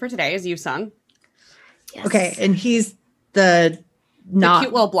discussion for today is Yu-sung. Yes. Okay, and he's the cute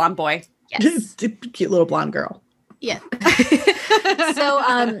little blonde boy. Yes. The cute little blonde girl. Yeah. So,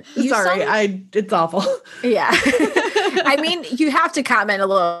 sorry, it's awful. Yeah. I mean, you have to comment a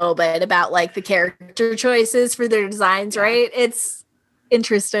little bit about like the character choices for their designs, right? It's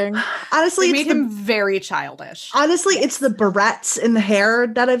interesting. Honestly, it made him very childish. Honestly, it's the barrettes in the hair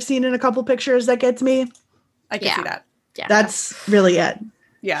that I've seen in a couple pictures that gets me. I can see that. Yeah. That's really it.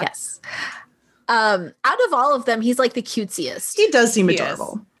 Yeah. Yes. Out of all of them, he's like the cutesiest. He does seem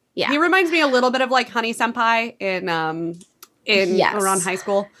adorable. Yeah. He reminds me a little bit of like Honey Senpai in around high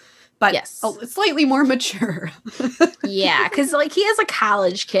school, but slightly more mature. Yeah, because like he is a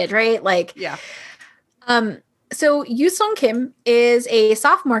college kid, right? Like, yeah. So Yu-sung Kim is a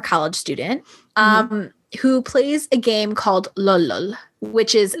sophomore college student who plays a game called LOL,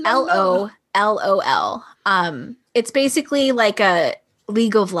 which is LOLL. It's basically like a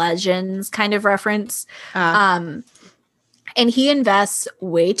League of Legends kind of reference. And he invests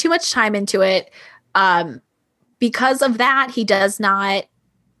way too much time into it. Because of that, he does not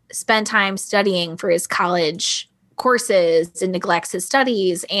spend time studying for his college courses and neglects his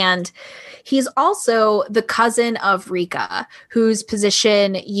studies. And he's also the cousin of Rika, whose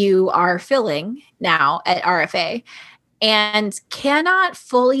position you are filling now at RFA, and cannot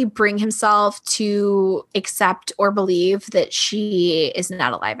fully bring himself to accept or believe that she is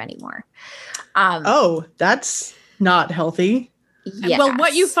not alive anymore. That's not healthy. Yes. Well,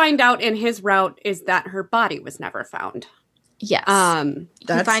 what you find out in his route is that her body was never found. Yes.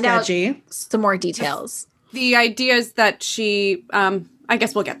 That's find sketchy. Out some more details. The idea is that she, I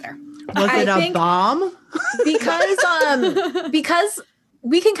guess we'll get there. Was it a bomb? Because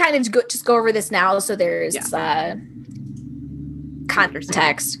we can kind of just go over this now. So there's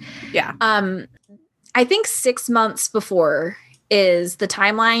context. Yeah. I think 6 months before is the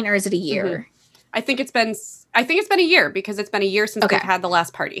timeline, or is it a year? Mm-hmm. I think it's been a year because it's been a year since they've had the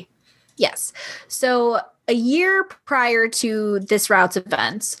last party. Yes. So a year prior to this route's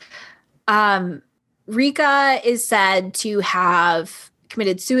events, Rika is said to have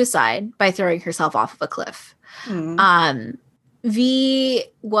committed suicide by throwing herself off of a cliff. V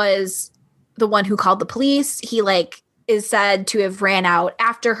was the one who called the police. He is said to have ran out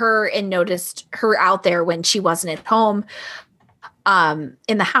after her and noticed her out there when she wasn't at home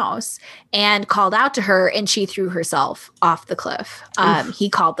in the house and called out to her, and she threw herself off the cliff. He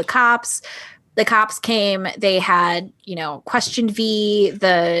called the cops. The cops came. They had, questioned V.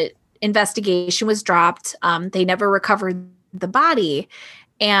 The investigation was dropped. They never recovered the body.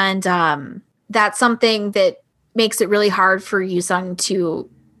 And that's something that makes it really hard for Yu-sung to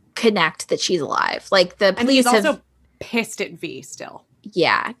connect that she's alive. Like the police and he's also pissed at V still.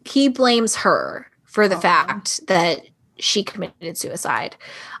 Yeah. He blames her for the fact that she committed suicide.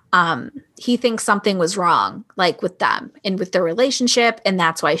 he thinks something was wrong, like with them and with their relationship, and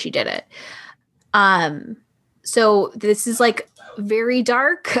that's why she did it. So this is like very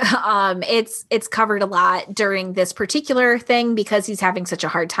dark. It's covered a lot during this particular thing because he's having such a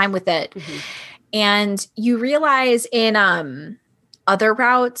hard time with it. Mm-hmm. And you realize in other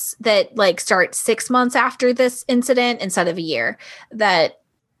routes that like start 6 months after this incident instead of a year, that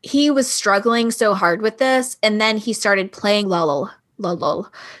he was struggling so hard with this, and then he started playing lull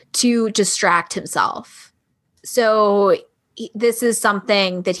to distract himself. So this is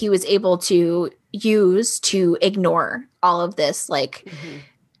something that he was able to use to ignore all of this like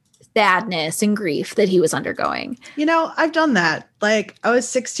sadness and grief that he was undergoing. You know, I've done that. Like I was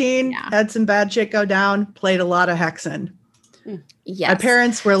 16, had some bad shit go down, played a lot of Hexen. Yes. My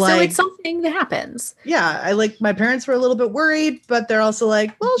parents were like, so it's something that happens. Yeah. My parents were a little bit worried, but they're also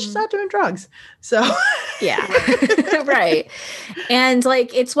like, well, she's not doing drugs. So yeah. Right. And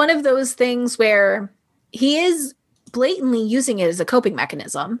like, it's one of those things where he is blatantly using it as a coping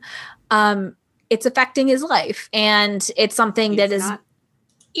mechanism. It's affecting his life, and it's something that is not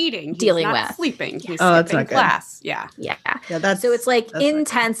eating, dealing he's not with sleeping. He's skipping class. Yeah. So it's like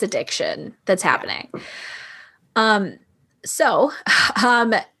intense addiction that's happening. So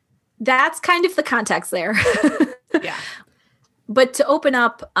that's kind of the context there. Yeah. But to open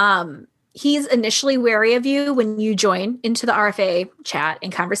up, he's initially wary of you when you join into the RFA chat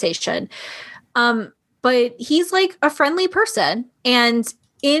and conversation. But he's like a friendly person. And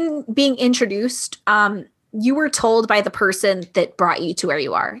in being introduced, you were told by the person that brought you to where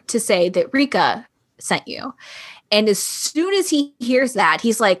you are to say that Rika sent you. And as soon as he hears that,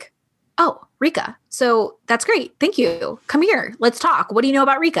 he's like, oh, Rika. So that's great. Thank you. Come here. Let's talk. What do you know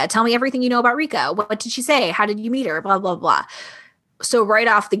about Rika? Tell me everything you know about Rika. What did she say? How did you meet her? Blah, blah, blah. So right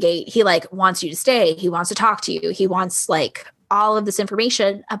off the gate, he like wants you to stay. He wants to talk to you. He wants like all of this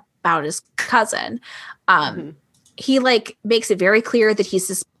information about his cousin. He like makes it very clear that he's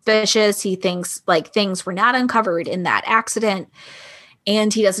suspicious. He thinks like things were not uncovered in that accident.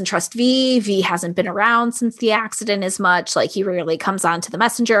 And he doesn't trust V. V hasn't been around since the accident as much. Like he rarely comes on to the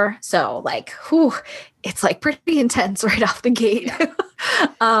messenger. So like, it's like pretty intense right off the gate.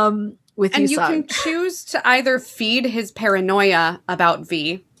 Yeah. With and you can choose to either feed his paranoia about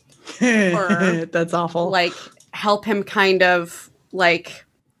V, or that's awful. Like help him kind of like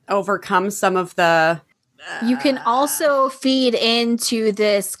overcome some of the. You can also feed into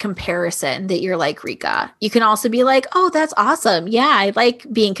this comparison that you're like Rika. You can also be like, oh, that's awesome. Yeah, I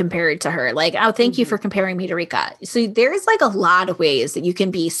like being compared to her. Like, oh, thank you for comparing me to Rika. So there's like a lot of ways that you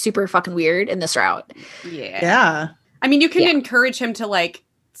can be super fucking weird in this route. Yeah. I mean, you can encourage him to like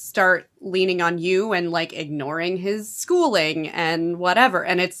start leaning on you and like ignoring his schooling and whatever.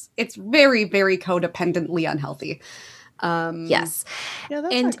 And it's very, very codependently unhealthy. Yes. Yeah,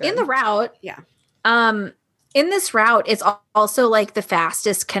 that's and in the route. Yeah. In this route, it's also like the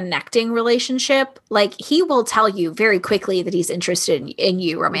fastest connecting relationship. Like he will tell you very quickly that he's interested in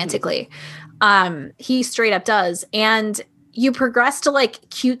you romantically. He straight up does. And you progress to like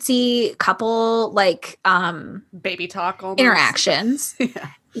cutesy couple, like, baby talk almost. Interactions.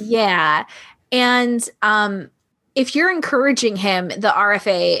 Yeah. And, if you're encouraging him, the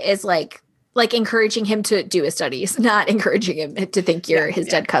RFA is like encouraging him to do his studies, not encouraging him to think you're his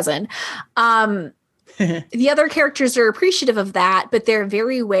dead cousin. The other characters are appreciative of that, but they're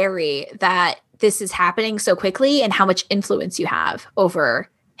very wary that this is happening so quickly and how much influence you have over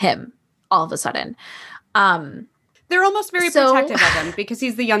him all of a sudden. They're almost very protective of him because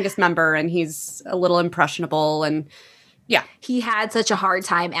he's the youngest member and he's a little impressionable. And he had such a hard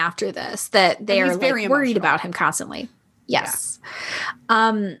time after this that they're like worried about him constantly. Yes.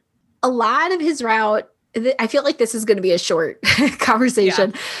 Yeah. A lot of his route, I feel like this is going to be a short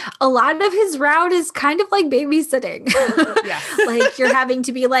conversation. Yeah. A lot of his route is kind of like babysitting. Like you're having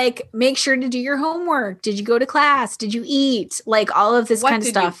to be like, make sure to do your homework. Did you go to class? Did you eat? Like all of this kind of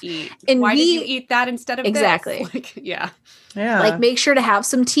stuff. And why did you eat that instead of exactly. this? Like, yeah. Like make sure to have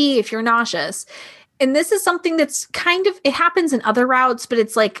some tea if you're nauseous. And this is something that's kind of, it happens in other routes, but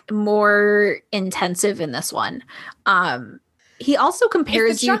it's like more intensive in this one. He also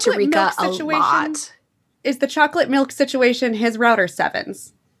compares you to Rika a lot. Is the chocolate milk situation his route or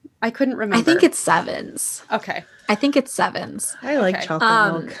Sevens? I couldn't remember. I think it's Sevens. Okay. I think it's Sevens. I like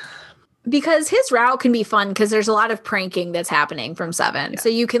chocolate milk. Because his route can be fun because there's a lot of pranking that's happening from Seven. So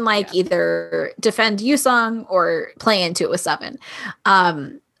you can either defend Yusung or play into it with Seven.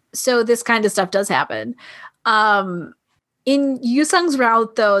 So this kind of stuff does happen. In Yusung's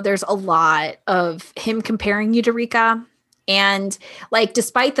route, though, there's a lot of him comparing you to Rika. And like,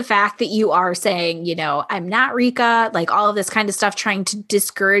 despite the fact that you are saying, you know, I'm not Rika, like all of this kind of stuff, trying to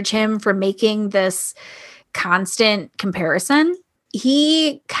discourage him from making this constant comparison,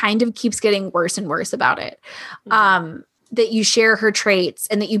 he kind of keeps getting worse and worse about it. That you share her traits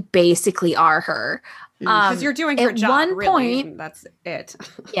and that you basically are her. Because you're doing her job, one really. Point, that's it.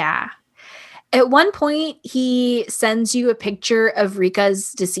 Yeah. At one point, he sends you a picture of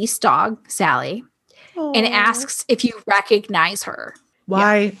Rika's deceased dog, Sally, and asks if you recognize her.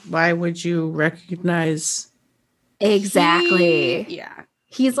 Why would you recognize? Exactly.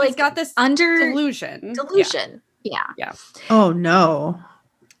 He's like got this delusion. Yeah. Oh no.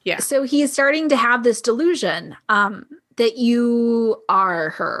 Yeah. So he's starting to have this delusion that you are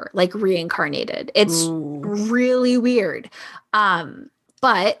her, like reincarnated. It's really weird.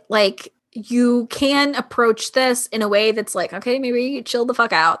 But like, you can approach this in a way that's like, okay, maybe you chill the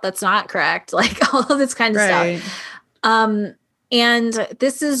fuck out. That's not correct. Like all of this kind of stuff. And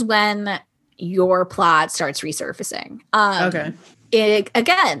this is when your plot starts resurfacing. Okay. It,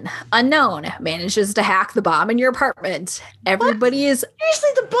 again, unknown, manages to hack the bomb in your apartment. Everybody is seriously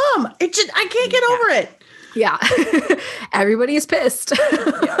the bomb. I can't get over it. Yeah. Everybody is pissed.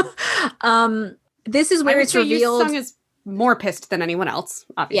 This is where it's revealed. Yu-sung is more pissed than anyone else,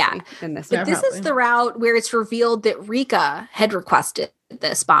 obviously, in this. But this is the route where it's revealed that Rika had requested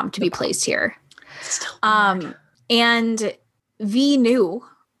this bomb to be placed here. And V knew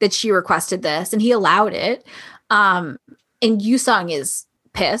that she requested this and he allowed it. And Yu-sung is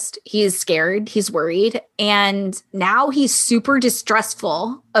pissed. He's scared. He's worried. And now he's super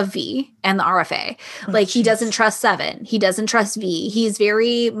distrustful of V and the RFA. He doesn't trust Seven. He doesn't trust V. He's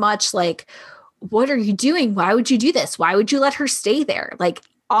very much like, what are you doing? Why would you do this? Why would you let her stay there? Like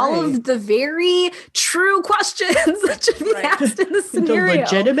all of the very true questions that should be asked in this scenario. The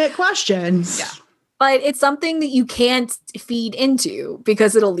legitimate questions. Yeah. But it's something that you can't feed into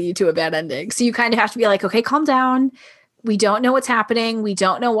because it'll lead to a bad ending. So you kind of have to be like, okay, calm down. We don't know what's happening. We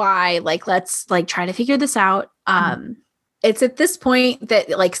don't know why. Like, let's like try to figure this out. It's at this point that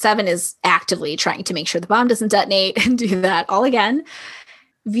like Seven is actively trying to make sure the bomb doesn't detonate and do that all again.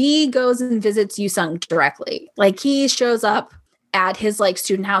 V goes and visits Yu-sung directly. Like he shows up at his like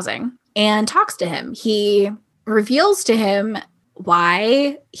student housing and talks to him. He reveals to him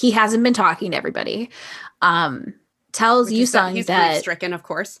why he hasn't been talking to everybody. Tells Yu-sung he's that stricken, of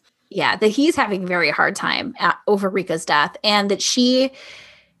course. Yeah, that he's having a very hard time over Rika's death, and that she,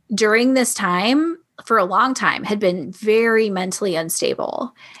 during this time, for a long time, had been very mentally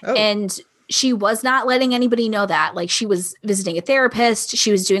unstable. And she was not letting anybody know that. Like, she was visiting a therapist.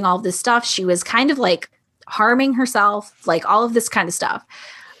 She was doing all of this stuff. She was kind of like harming herself, like all of this kind of stuff.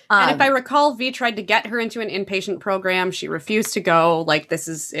 And if I recall, V tried to get her into an inpatient program. She refused to go. Like,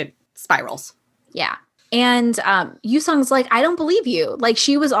 it spirals. Yeah. And Yu-sung's like, I don't believe you. Like,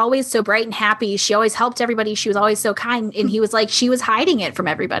 she was always so bright and happy. She always helped everybody. She was always so kind. And he was like, she was hiding it from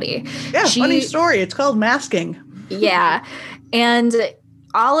everybody. Yeah, funny story. It's called masking. Yeah. And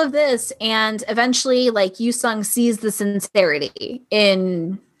all of this. And eventually, like, Yu-sung sees the sincerity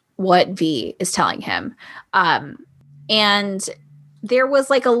in what V is telling him. And there was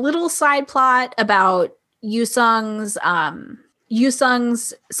like a little side plot about Yu-sung's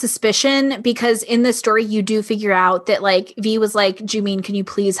suspicion, because in this story you do figure out that like V was like, Jumin, can you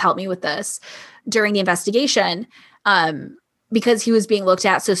please help me with this during the investigation? Because he was being looked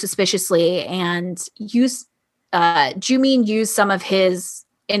at so suspiciously, and Jumin used some of his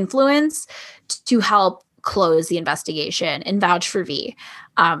influence to help close the investigation and vouch for V.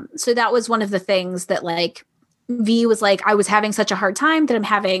 So that was one of the things that like V was like, I was having such a hard time that I'm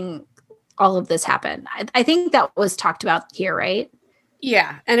having all of this happen. I think that was talked about here, right?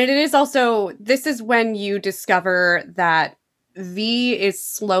 Yeah. And it is also, this is when you discover that V is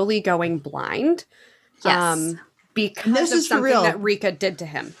slowly going blind. Yes. Because this of something that Rika did to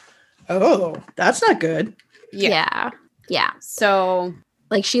him. Oh, that's not good. Yeah. So,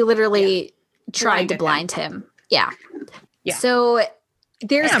 like, she literally tried to blind him. Yeah. So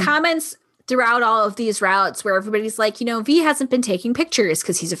there's comments throughout all of these routes where everybody's like, you know, V hasn't been taking pictures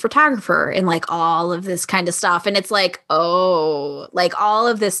because he's a photographer and like all of this kind of stuff. And it's like, oh, like all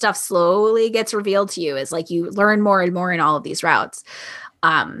of this stuff slowly gets revealed to you as like you learn more and more in all of these routes.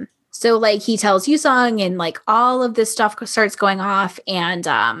 So like he tells Yu-sung and like all of this stuff starts going off. And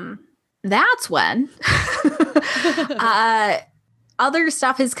that's when other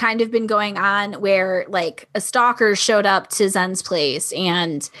stuff has kind of been going on where like a stalker showed up to Zen's place,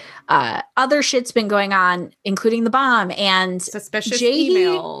 and other shit's been going on, including the bomb, and suspicious Jaehee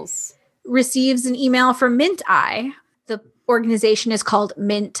emails. Receives an email from Mint Eye. The organization is called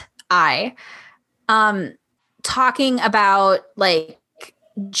Mint Eye. talking about like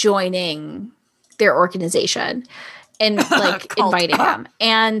joining their organization and like inviting them.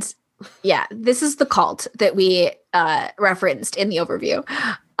 And yeah, this is the cult that we referenced in the overview.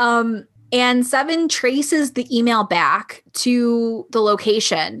 And Seven traces the email back to the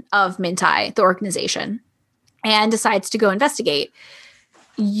location of Mintai, the organization, and decides to go investigate.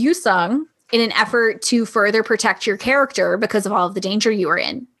 Yusung, in an effort to further protect your character because of all of the danger you are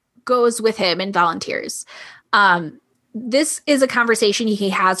in, goes with him and volunteers. This is a conversation he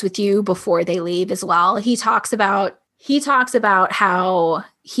has with you before they leave as well. He talks about how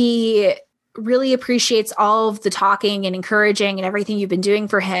he really appreciates all of the talking and encouraging and everything you've been doing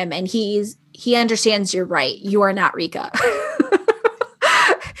for him. And he understands you're right. You are not Rika.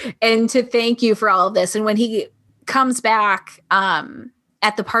 And to thank you for all of this. And when he comes back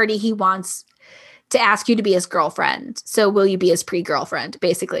at the party, he wants to ask you to be his girlfriend. So will you be his pre-girlfriend?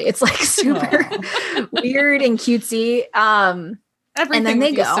 Basically, it's like super weird and cutesy. Everything and then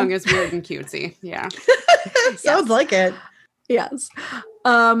they go. Sung is weird and cutesy. Yeah. Sounds like it. Yes.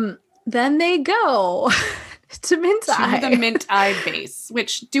 Then they go to Mintai. To the Mintai base,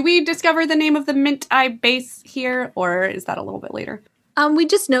 which, do we discover the name of the Mintai base here, or is that a little bit later? We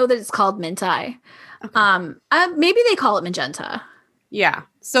just know that it's called Mintai. Okay. Maybe they call it Magenta. Yeah.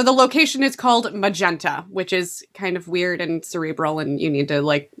 So the location is called Magenta, which is kind of weird and cerebral, and you need to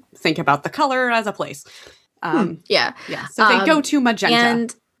like think about the color as a place. Yeah. So they go to Magenta.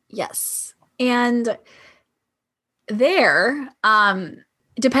 And yes. And there,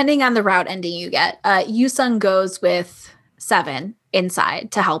 depending on the route ending you get, Yusung goes with Seven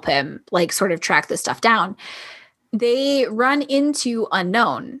inside to help him like sort of track this stuff down. They run into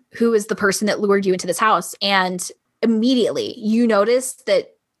Unknown, who is the person that lured you into this house. And immediately you notice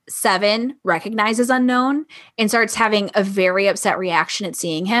that Seven recognizes Unknown and starts having a very upset reaction at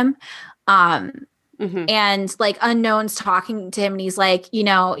seeing him. And like Unknown's talking to him and he's like, you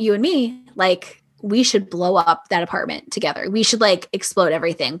know, you and me, like, we should blow up that apartment together. We should like explode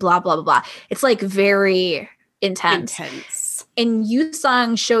everything, blah, blah, blah, blah. It's like very intense. And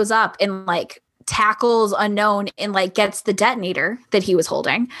Yusung shows up and like tackles Unknown and like gets the detonator that he was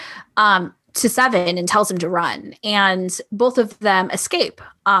holding to Seven and tells him to run. And both of them escape.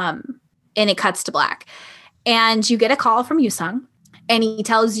 And it cuts to black. And you get a call from Yusung and he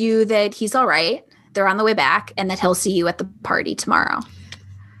tells you that he's all right. They're on the way back and that he'll see you at the party tomorrow.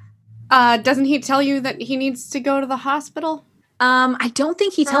 Doesn't he tell you that he needs to go to the hospital? I don't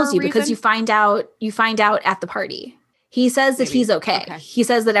think he tells you because you find out at the party. He says that he's okay. He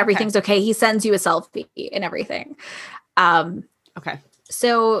says that everything's okay. He sends you a selfie and everything. Okay.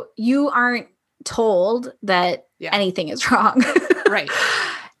 So you aren't told that anything is wrong. Right.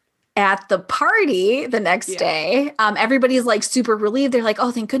 At the party the next day, everybody's like super relieved. They're like,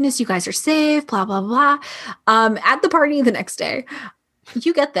 oh, thank goodness you guys are safe, blah, blah, blah. At the party the next day,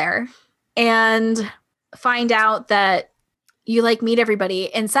 you get there and find out that you like meet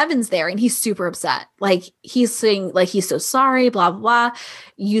everybody and Seven's there and he's super upset. Like he's saying like, he's so sorry, blah, blah, blah.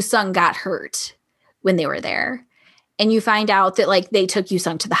 Yusung got hurt when they were there. And you find out that like they took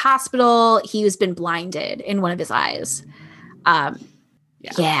Yusung to the hospital. He's been blinded in one of his eyes.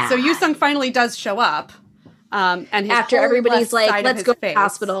 Yeah. So Yusung finally does show up. And after everybody's like, let's go to the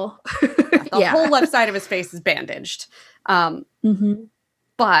hospital. The whole left side of his face is bandaged.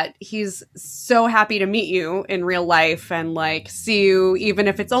 But he's so happy to meet you in real life and like see you, even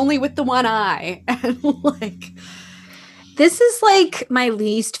if it's only with the one eye. And like, this is like my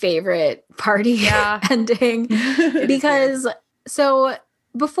least favorite party ending because so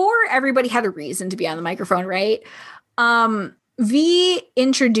before everybody had a reason to be on the microphone, right? V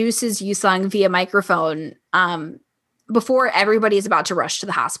introduces Yusung via microphone before everybody is about to rush to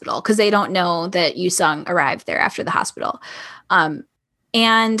the hospital because they don't know that Yusung arrived there after the hospital.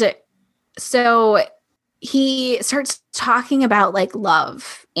 And so he starts talking about like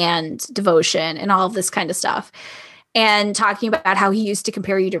love and devotion and all of this kind of stuff and talking about how he used to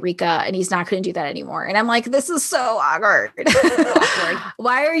compare you to Rika and he's not going to do that anymore. And I'm like, this is so awkward.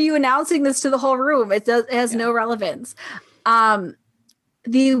 Why are you announcing this to the whole room? It has no relevance.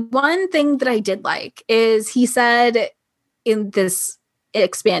 The one thing that I did like is he said in this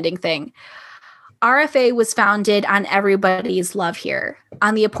expanding thing, RFA was founded on everybody's love here,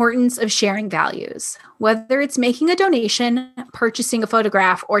 on the importance of sharing values, whether it's making a donation, purchasing a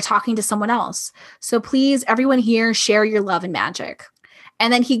photograph, or talking to someone else. So please, everyone here, share your love and magic.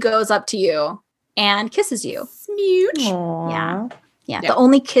 And then he goes up to you and kisses you. Smooch. Yeah. The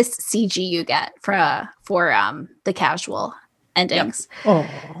only kiss CG you get for the casual endings.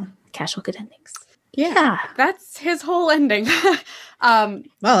 Casual good endings. Yeah. That's his whole ending. Well,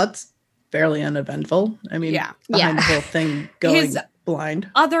 that's fairly uneventful. I mean, behind the whole thing going his blind.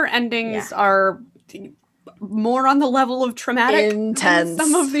 Other endings are more on the level of traumatic intense than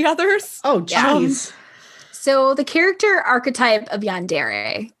some of the others. Oh, jeez. So the character archetype of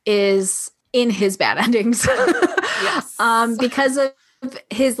Yandere is in his bad endings. Yes. Because of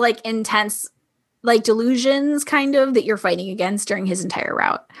his like intense like delusions kind of that you're fighting against during his entire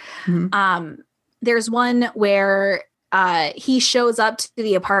route. Mm-hmm. There's one where he shows up to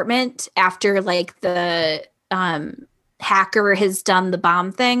the apartment after like the hacker has done the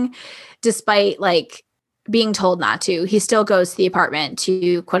bomb thing, despite like being told not to. He still goes to the apartment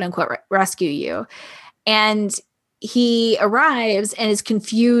to quote unquote rescue you. And he arrives and is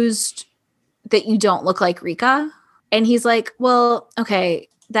confused that you don't look like Rika. And he's like, well, okay,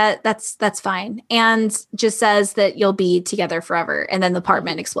 that's fine. And just says that you'll be together forever. And then the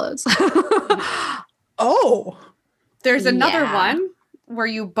apartment explodes. Oh. There's another one where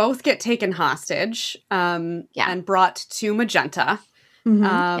you both get taken hostage and brought to Magenta.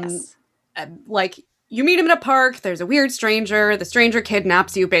 Mm-hmm. Like, you meet him in a park. There's a weird stranger. The stranger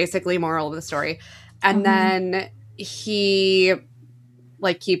kidnaps you, basically, moral of the story. And then he,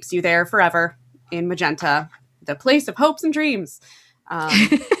 like, keeps you there forever in Magenta, the place of hopes and dreams.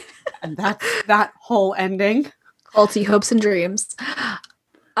 And that's that whole ending. Culty hopes and dreams.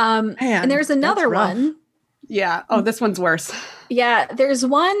 Man, and there's another one. Yeah. Oh, this one's worse. Yeah. There's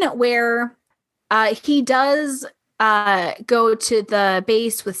one where he does go to the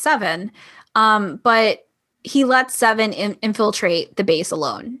base with Seven, but he lets Seven infiltrate the base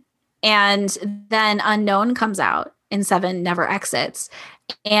alone. And then Unknown comes out and Seven never exits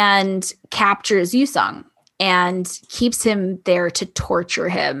and captures Yusung and keeps him there to torture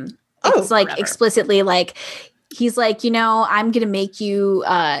him. It's like explicitly like, he's like, I'm going to make you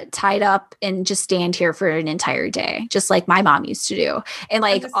tied up and just stand here for an entire day, just like my mom used to do. And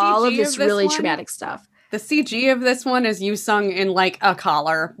like all of this really traumatic stuff. The CG of this one is Yusung in like a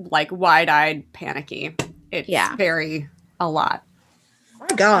collar, like wide-eyed, panicky. It's very a lot. Oh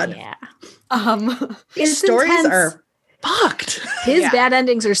my God. Yeah. His stories intense. Are fucked. His bad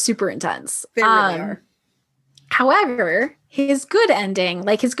endings are super intense. They really are. However, his good ending,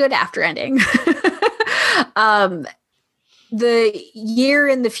 like his good after ending, the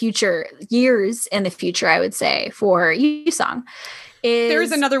years in the future, I would say, for Yusung is...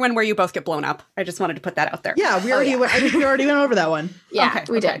 There's another one where you both get blown up. I just wanted to put that out there. Yeah, we already went, I think we already went over that one. Yeah,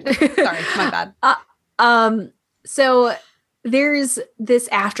 we did. Sorry, my bad. So there's this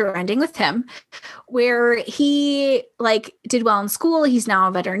after ending with him where he like did well in school. He's now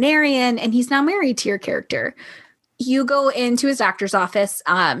a veterinarian and he's now married to your character. You go into his doctor's office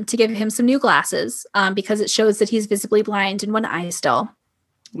to give him some new glasses because it shows that he's visibly blind in one eye still.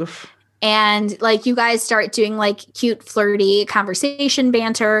 Oof. And like you guys start doing like cute, flirty conversation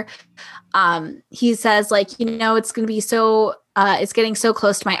banter. He says like, it's going to be so, it's getting so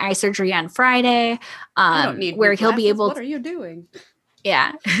close to my eye surgery on Friday. I don't need where he'll be able What are you doing?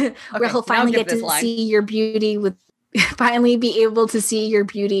 Yeah. Where he'll finally get to see your beauty with, finally be able to see your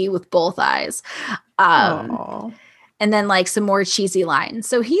beauty with both eyes. And then like some more cheesy lines.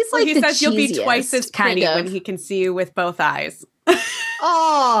 So he's like, he says you'll be twice as pretty when he can see you with both eyes.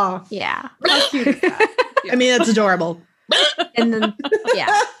 Oh, yeah. How cute is that? Yeah. I mean, that's adorable. And then,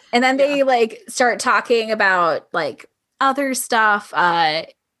 and then they like start talking about like other stuff,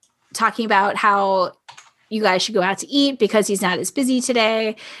 talking about how you guys should go out to eat because he's not as busy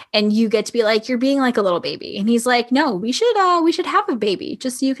today. And you get to be like, you're being like a little baby. And he's like, no, we should have a baby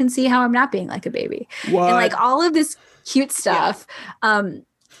just so you can see how I'm not being like a baby. What? And like all of this cute stuff. Yeah.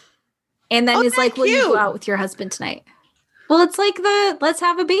 And then he's like, will you go out with your husband tonight? Well, it's like let's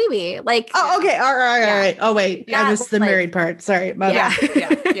have a baby. Like, oh, okay. All right. Oh, wait. Yeah, I missed the married part. Sorry. My bad.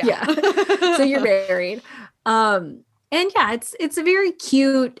 Yeah. So you're married. And yeah, it's a very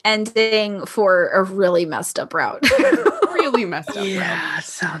cute ending for a really messed up route. Really messed up route. Yeah,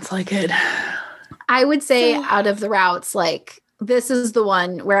 sounds like it. I would say out of the routes, like this is the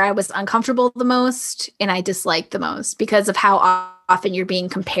one where I was uncomfortable the most and I disliked the most because of how often you're being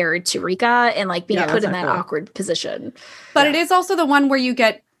compared to Rika and like being put in that awkward position. But it is also the one where you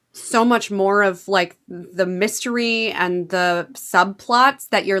get so much more of like the mystery and the subplots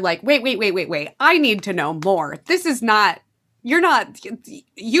that you're like, wait. I need to know more. This is not,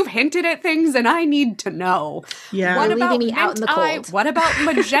 you've hinted at things and I need to know. Yeah. What about me out in the cold? What about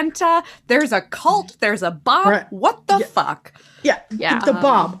Magenta? There's a cult. There's a bomb. Right. What the fuck? Yeah. The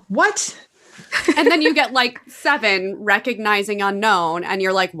bomb. What? And then you get like Seven recognizing Unknown and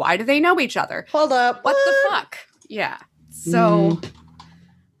you're like, why do they know each other? Hold up. What the fuck? Yeah. So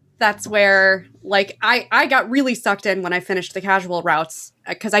that's where, like, I got really sucked in when I finished the casual routes,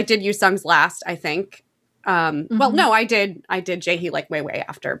 because I did Yusung's last, I think. Well, no, I did Jaehy like way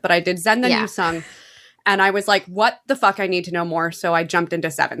after, but I did Zen then Yusung, and I was like, what the fuck, I need to know more, so I jumped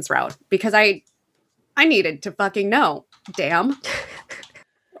into Seven's route, because I needed to fucking know. Damn.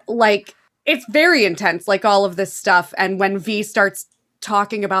 Like, it's very intense, like, all of this stuff, and when V starts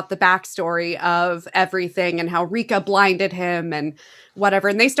talking about the backstory of everything and how Rika blinded him and whatever,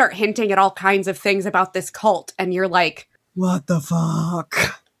 and they start hinting at all kinds of things about this cult, and you're like, what the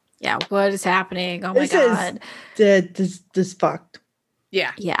fuck? Yeah, what is happening? Oh my god. This fucked.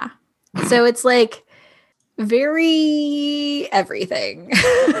 Yeah. Yeah. So it's like very everything.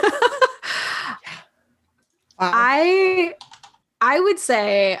 Wow. I would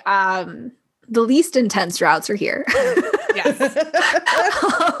say the least intense routes are here. Yes.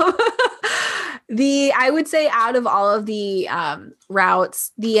 I would say out of all of the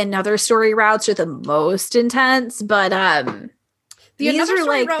routes, the Another Story routes are the most intense, but the Another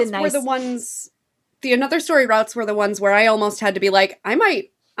Story routes were the ones. The Another Story routes were the ones where I almost had to be like, I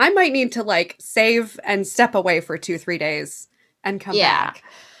might need to like save and step away for 2-3 days and come back.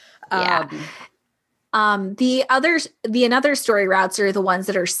 The Another Story routes are the ones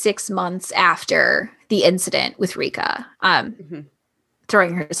that are 6 months after the incident with Rika,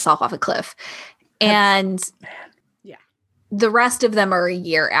 throwing herself off a cliff, and the rest of them are a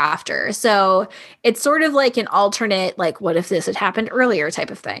year after. So it's sort of like an alternate, like, what if this had happened earlier type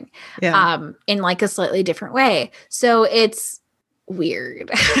of thing, in like a slightly different way. So it's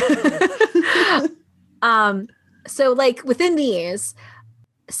weird. So like within these,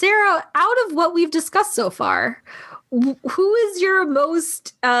 Sarah, out of what we've discussed so far, who is your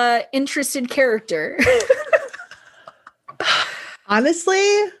most interested character? Honestly,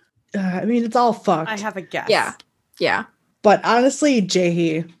 I mean, it's all fucked. I have a guess. Yeah. But honestly,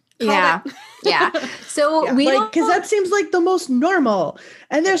 Jaehy. Yeah. So we like, because that seems like the most normal,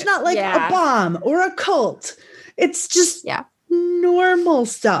 and there's not like a bomb or a cult. It's just normal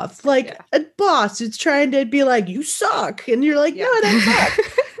stuff. Like a boss who's trying to be like, you suck, and you're like, no, I don't suck.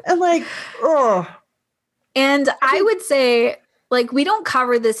 And like, oh. And I would say, like, we don't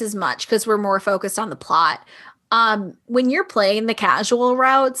cover this as much because we're more focused on the plot. When you're playing the casual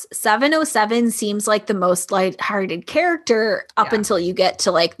routes, 707 seems like the most lighthearted character up until you get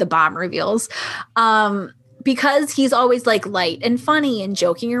to like the bomb reveals. Because he's always like light and funny and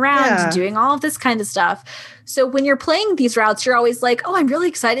joking around and doing all of this kind of stuff. So when you're playing these routes, you're always like, oh, I'm really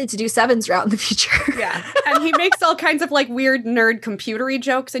excited to do Seven's route in the future. Yeah. And he makes all kinds of like weird nerd computery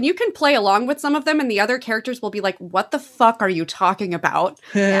jokes, and you can play along with some of them, and the other characters will be like, what the fuck are you talking about?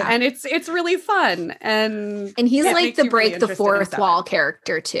 And it's really fun. And he's like the break the fourth wall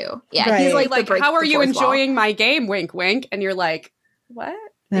character too. Yeah. Right. He's like how are you enjoying my game? Wink, wink. And you're like, what?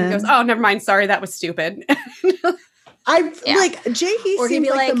 And he goes, oh, never mind. Sorry, that was stupid. Like Jaehy seems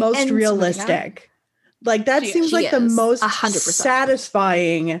like the most realistic. Like that seems like the most 100%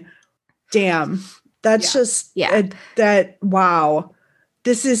 satisfying. Damn, that's just that. Wow,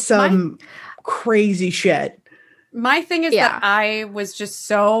 this is some crazy shit. My thing is that I was just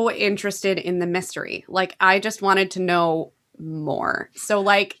so interested in the mystery. Like I just wanted to know more. So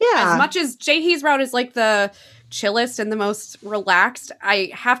like as much as Jaehy's route is like the chillest and the most relaxed, I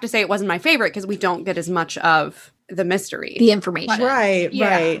have to say it wasn't my favorite because we don't get as much of the mystery, the information.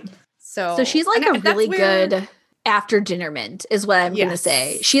 Right. So she's like a really good after dinner mint is what I'm going to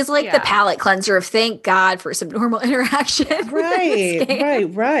say. She's like the palate cleanser of thank God for some normal interaction. Right.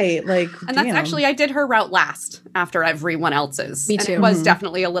 Like, and that's actually, I did her route last after everyone else's. Me too. And it was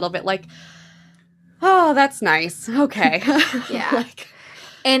definitely a little bit like, oh, that's nice. Okay.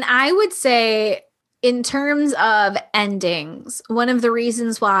 And I would say, in terms of endings, one of the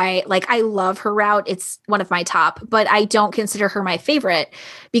reasons why, like, I love her route, it's one of my top, but I don't consider her my favorite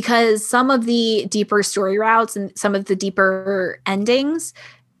because some of the deeper story routes and some of the deeper endings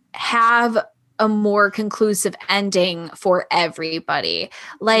have a more conclusive ending for everybody.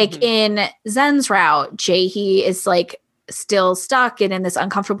 Like in Zen's route, Jaehy is like still stuck and in this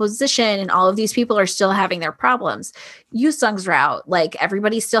uncomfortable position, and all of these people are still having their problems. Yusung's route, like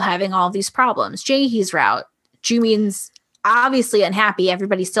everybody's still having all of these problems. Jaehy's route, Jumin's obviously unhappy,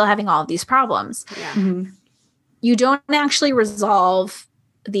 everybody's still having all of these problems. You don't actually resolve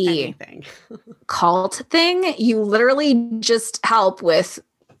the cult thing. You literally just help with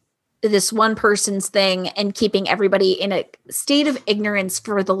this one person's thing and keeping everybody in a state of ignorance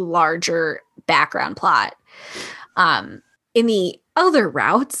for the larger background plot. In the other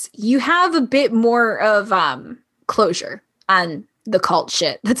routes, you have a bit more of closure on the cult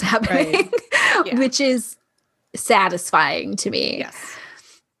shit that's happening, which is satisfying to me. Yes.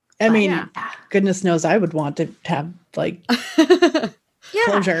 I mean, goodness knows I would want to have like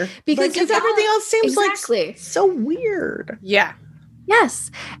closure. Because everything else seems like so weird. Yeah.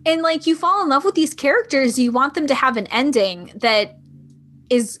 Yes. And like you fall in love with these characters, you want them to have an ending that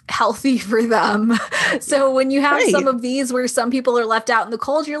is healthy for them. So when you have some of these where some people are left out in the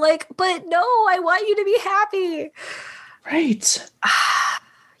cold, you're like, but no, I want you to be happy. Right.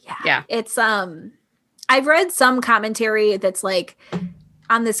 Yeah. It's I've read some commentary that's like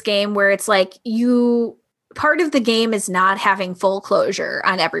on this game where it's like part of the game is not having full closure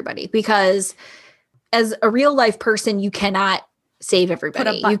on everybody, because as a real life person, you cannot save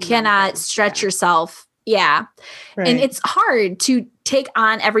everybody. You cannot stretch yourself. Yeah. Right. And it's hard to take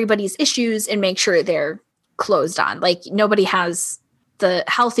on everybody's issues and make sure they're closed on. Like nobody has the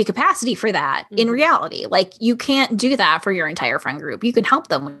healthy capacity for that in reality. Like you can't do that for your entire friend group. You can help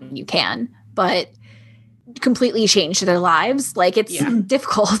them when you can, but completely change their lives. Like it's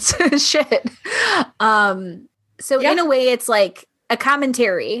difficult shit. So in a way it's like a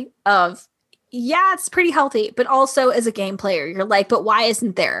commentary of, it's pretty healthy, but also as a game player, you're like, but why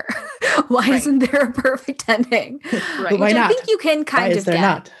isn't there? Why isn't there a perfect ending? Right. Which I think you can kind of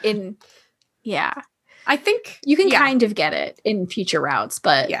get in. Yeah. I think you can kind of get it in future routes,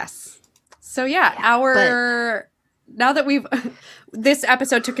 but yes. So now that we've, this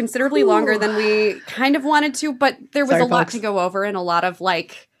episode took considerably longer than we kind of wanted to, but there was a lot to go over and a lot of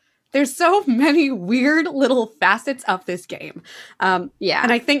like, there's so many weird little facets of this game. And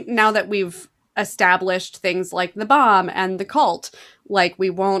I think now that we've established things like the bomb and the cult, like we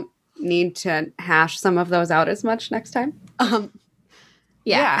won't need to hash some of those out as much next time.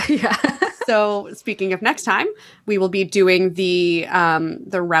 So speaking of next time, we will be doing the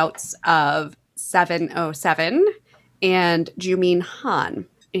routes of 707 and Jumin Han.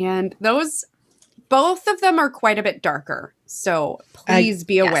 And those, both of them are quite a bit darker. So please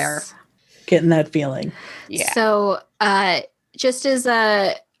be aware. Getting that feeling. Yeah. So just as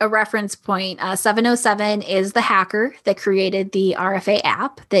a reference point, 707 is the hacker that created the RFA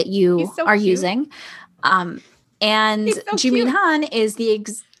app that you are using. And Jumin Han is the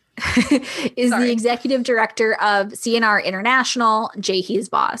executive director of CNR International, Jaehee's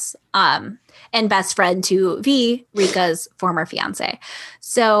boss, and best friend to V, Rika's former fiance.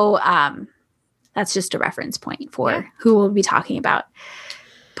 So that's just a reference point for who we'll be talking about.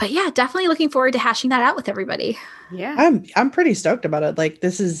 But definitely looking forward to hashing that out with everybody. Yeah. I'm pretty stoked about it. Like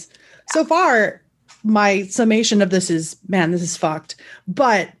this is so far my summation of this is, man, this is fucked.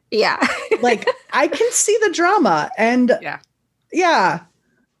 But like I can see the drama and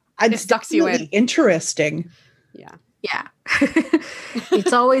it sucks you in. Interesting. Yeah.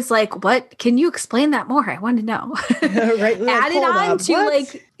 It's always like, what? Can you explain that more? I want to know. Right. Add it on to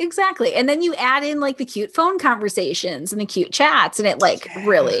like, exactly. And then you add in like the cute phone conversations and the cute chats, and it like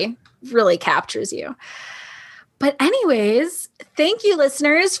really, really captures you. But anyways, thank you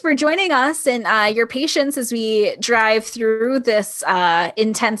listeners for joining us and your patience as we drive through this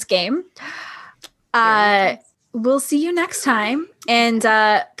intense game. We'll see you next time. And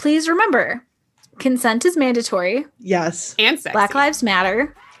please remember, consent is mandatory. Yes. And sexy. Black Lives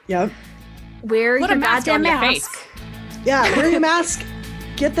Matter. Yep. Wear your goddamn mask. Yeah, wear your mask.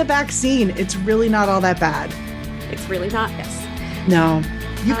 Get the vaccine. It's really not all that bad. It's really not. Yes. No.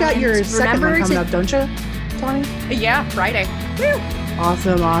 You've got your second one coming up, don't you, Tawny? Yeah, Friday. Woo!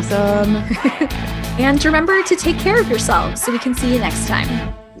 Awesome. And remember to take care of yourselves so we can see you next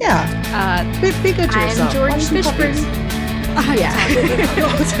time. Yeah. Be good to yourself. I'm Jordan Fishburne.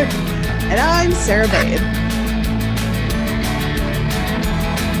 And I'm Sarah Bade.